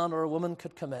a man or a woman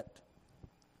could commit.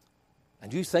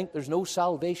 And you think there's no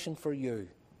salvation for you.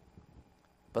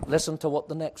 But listen to what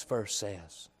the next verse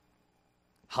says.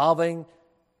 Having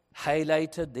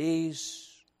highlighted these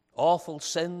awful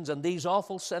sins and these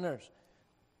awful sinners,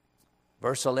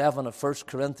 verse 11 of 1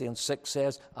 Corinthians 6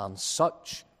 says, and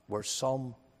such were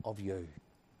some of you.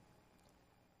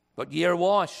 But ye are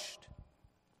washed,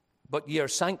 but ye are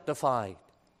sanctified,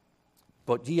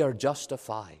 but ye are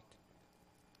justified.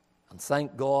 And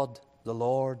thank God the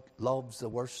Lord loves the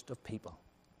worst of people.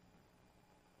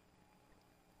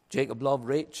 Jacob loved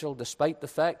Rachel despite the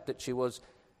fact that she was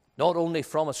not only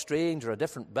from a strange or a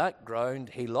different background.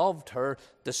 He loved her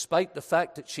despite the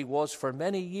fact that she was for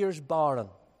many years barren.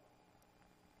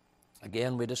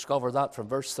 Again, we discover that from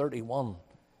verse 31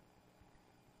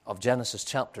 of Genesis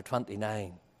chapter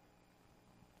 29.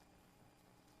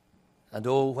 And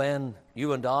oh, when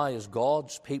you and I as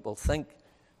God's people think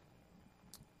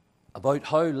about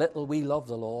how little we love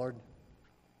the Lord,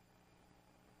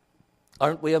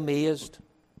 aren't we amazed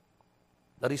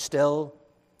that He still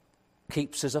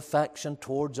keeps His affection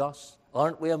towards us?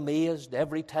 Aren't we amazed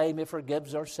every time He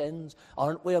forgives our sins?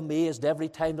 Aren't we amazed every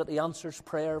time that He answers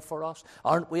prayer for us?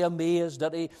 Aren't we amazed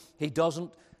that He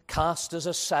doesn't cast us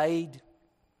aside?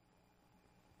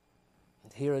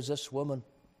 And here is this woman,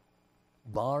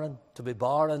 barren. To be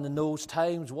barren in those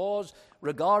times was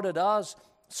regarded as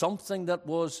something that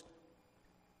was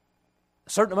a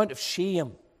certain amount of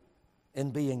shame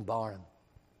in being barren.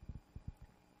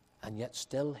 And yet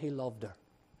still He loved her.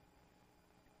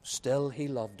 Still He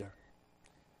loved her.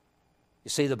 You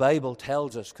see, the Bible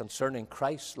tells us concerning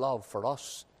Christ's love for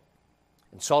us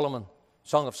in Song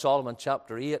of Solomon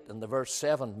chapter 8 and the verse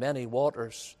 7, many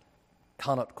waters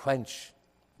cannot quench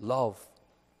love,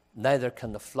 neither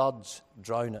can the floods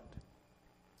drown it.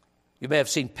 You may have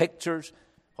seen pictures,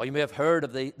 or you may have heard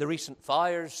of the recent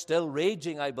fires still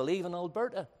raging, I believe, in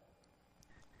Alberta.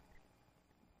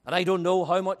 And I don't know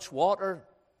how much water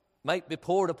might be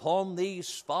poured upon these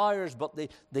fires, but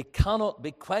they cannot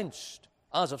be quenched.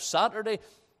 As of Saturday,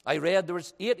 I read there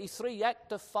was 83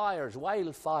 active fires,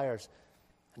 wildfires.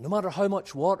 And no matter how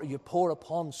much water you pour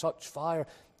upon such fire,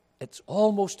 it's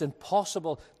almost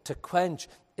impossible to quench.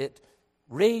 It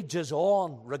rages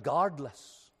on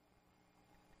regardless.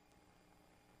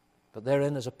 But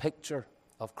therein is a picture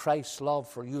of Christ's love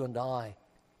for you and I.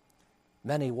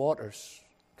 Many waters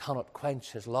cannot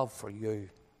quench His love for you.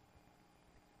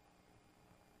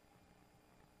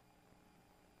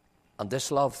 And this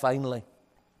love, finally,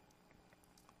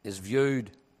 is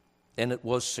viewed and it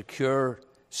was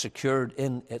secured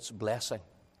in its blessing.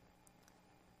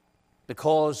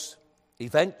 Because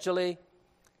eventually,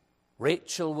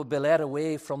 Rachel would be led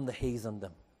away from the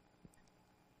heathendom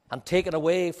and taken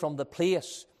away from the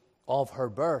place of her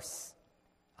birth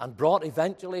and brought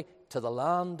eventually to the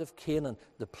land of Canaan,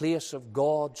 the place of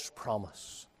God's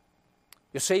promise.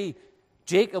 You see,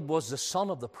 Jacob was the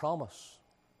son of the promise.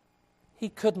 He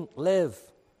couldn't live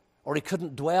or he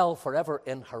couldn't dwell forever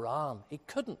in Haran. He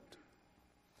couldn't.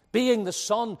 Being the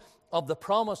son of the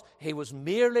promise, he was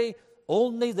merely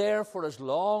only there for as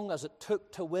long as it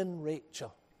took to win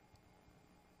Rachel.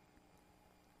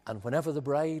 And whenever the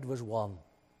bride was won,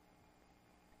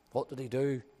 what did he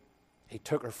do? He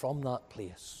took her from that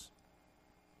place.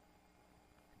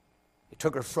 He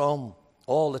took her from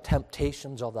all the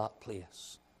temptations of that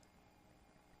place.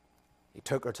 He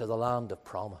took her to the land of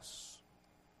promise.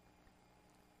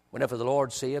 Whenever the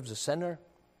Lord saves a sinner,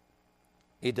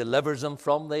 He delivers them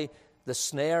from the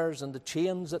snares and the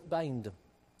chains that bind them.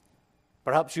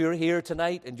 Perhaps you're here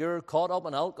tonight and you're caught up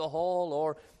in alcohol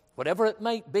or whatever it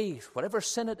might be, whatever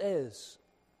sin it is,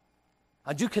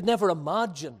 and you could never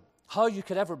imagine how you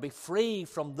could ever be free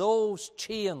from those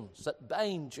chains that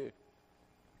bind you.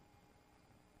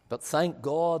 But thank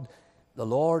God, the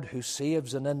Lord who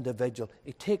saves an individual,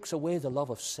 He takes away the love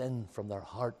of sin from their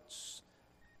hearts.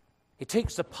 He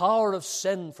takes the power of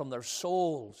sin from their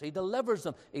souls. He delivers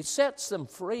them. He sets them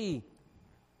free.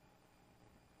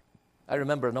 I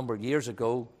remember a number of years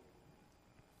ago,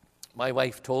 my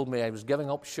wife told me I was giving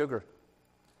up sugar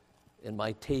in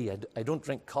my tea. I don't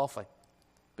drink coffee.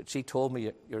 But she told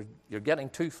me, you're getting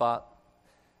too fat.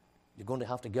 You're going to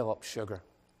have to give up sugar.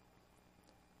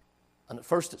 And at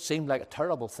first it seemed like a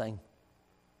terrible thing.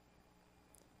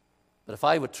 But if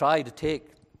I would try to take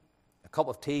a cup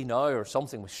of tea now or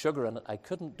something with sugar in it, I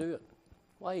couldn't do it.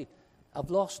 Why?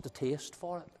 I've lost the taste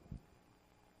for it.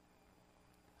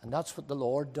 And that's what the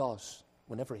Lord does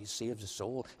whenever He saves a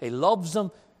soul. He loves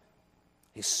them.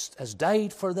 He has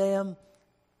died for them.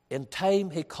 In time,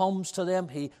 He comes to them.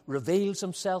 He reveals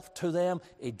Himself to them.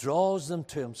 He draws them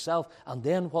to Himself. And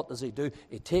then what does He do?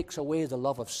 He takes away the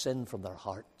love of sin from their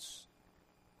hearts.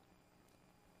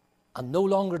 And no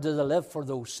longer do they live for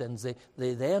those sins.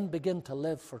 They then begin to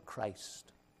live for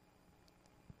Christ.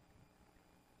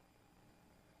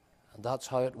 And that's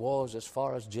how it was as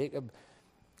far as Jacob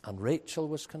and Rachel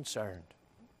was concerned.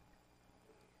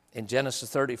 In Genesis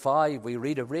 35, we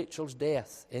read of Rachel's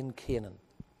death in Canaan.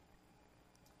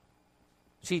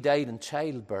 She died in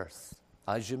childbirth,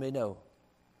 as you may know.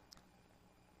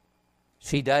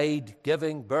 She died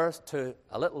giving birth to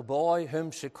a little boy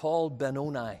whom she called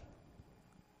Benoni,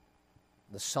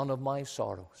 the son of my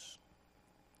sorrows.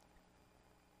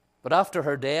 But after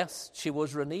her death, he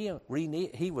was renamed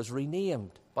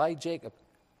by Jacob.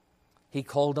 He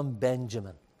called him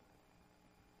Benjamin,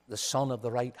 the son of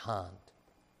the right hand.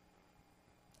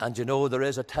 And you know, there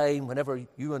is a time whenever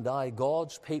you and I,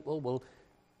 God's people, will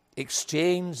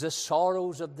exchange the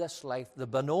sorrows of this life, the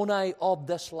Benoni of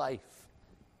this life,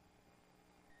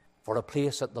 for a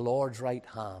place at the Lord's right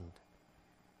hand.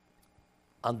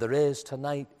 And there is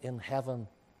tonight in heaven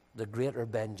the greater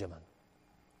Benjamin,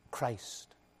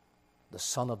 Christ, the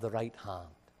Son of the right hand,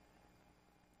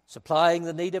 supplying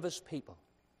the need of his people,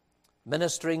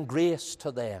 ministering grace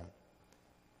to them,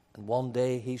 and one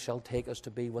day he shall take us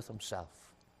to be with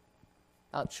himself.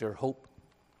 That's your hope.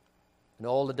 In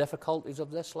all the difficulties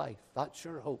of this life, that's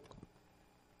your hope.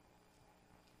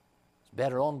 It's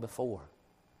better on before.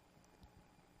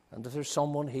 And if there's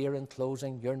someone here in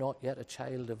closing, you're not yet a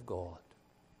child of God,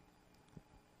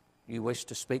 you wish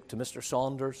to speak to Mr.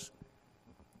 Saunders,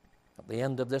 at the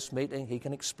end of this meeting, he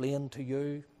can explain to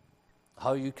you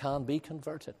how you can be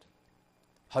converted,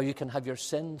 how you can have your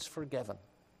sins forgiven,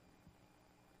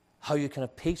 how you can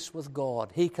have peace with God.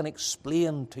 He can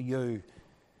explain to you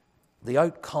the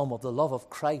outcome of the love of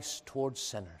Christ towards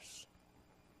sinners.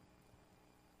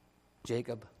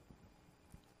 Jacob,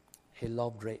 he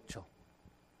loved Rachel.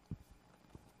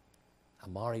 A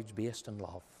marriage based in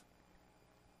love.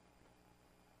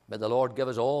 May the Lord give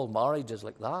us all marriages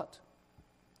like that.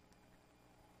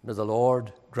 May the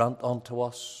Lord grant unto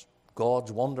us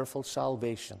God's wonderful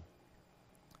salvation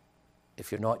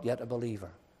if you're not yet a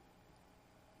believer.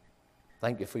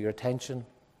 Thank you for your attention.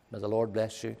 May the Lord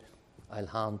bless you. I'll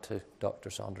hand to Dr.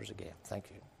 Saunders again. Thank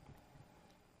you.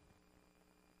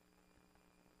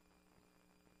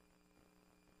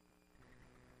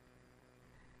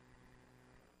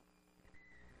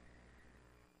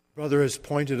 Brother has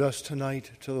pointed us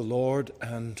tonight to the Lord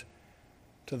and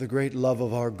to the great love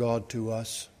of our God to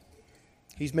us.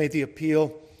 He's made the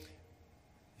appeal.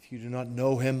 If you do not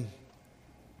know him,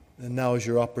 then now is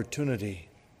your opportunity.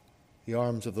 The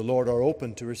arms of the Lord are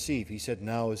open to receive. He said,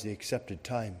 now is the accepted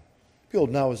time. Behold,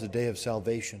 now is the day of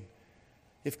salvation.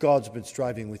 If God's been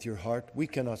striving with your heart, we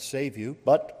cannot save you,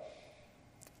 but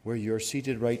where you're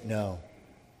seated right now,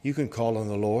 you can call on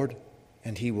the Lord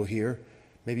and he will hear.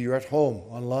 Maybe you're at home,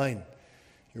 online.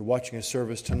 You're watching a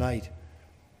service tonight.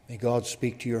 May God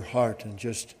speak to your heart and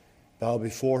just bow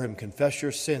before him. Confess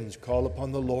your sins. Call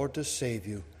upon the Lord to save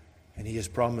you. And he has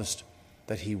promised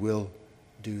that he will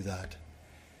do that.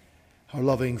 Our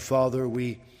loving Father,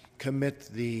 we commit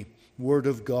the Word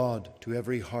of God to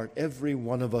every heart, every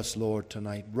one of us, Lord,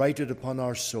 tonight. Write it upon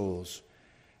our souls.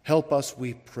 Help us,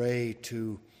 we pray,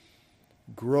 to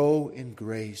grow in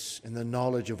grace in the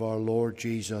knowledge of our Lord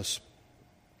Jesus.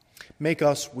 Make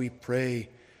us, we pray,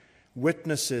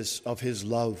 witnesses of his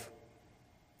love.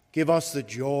 Give us the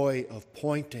joy of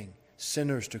pointing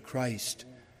sinners to Christ,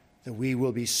 that we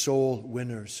will be soul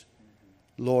winners.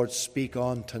 Lord, speak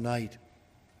on tonight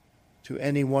to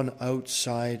anyone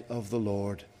outside of the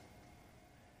Lord.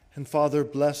 And Father,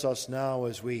 bless us now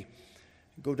as we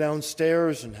go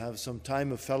downstairs and have some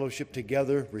time of fellowship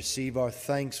together, receive our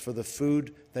thanks for the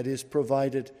food that is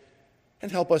provided,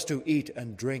 and help us to eat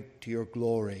and drink to your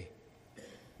glory.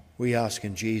 We ask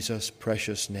in Jesus'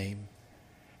 precious name.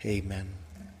 Amen.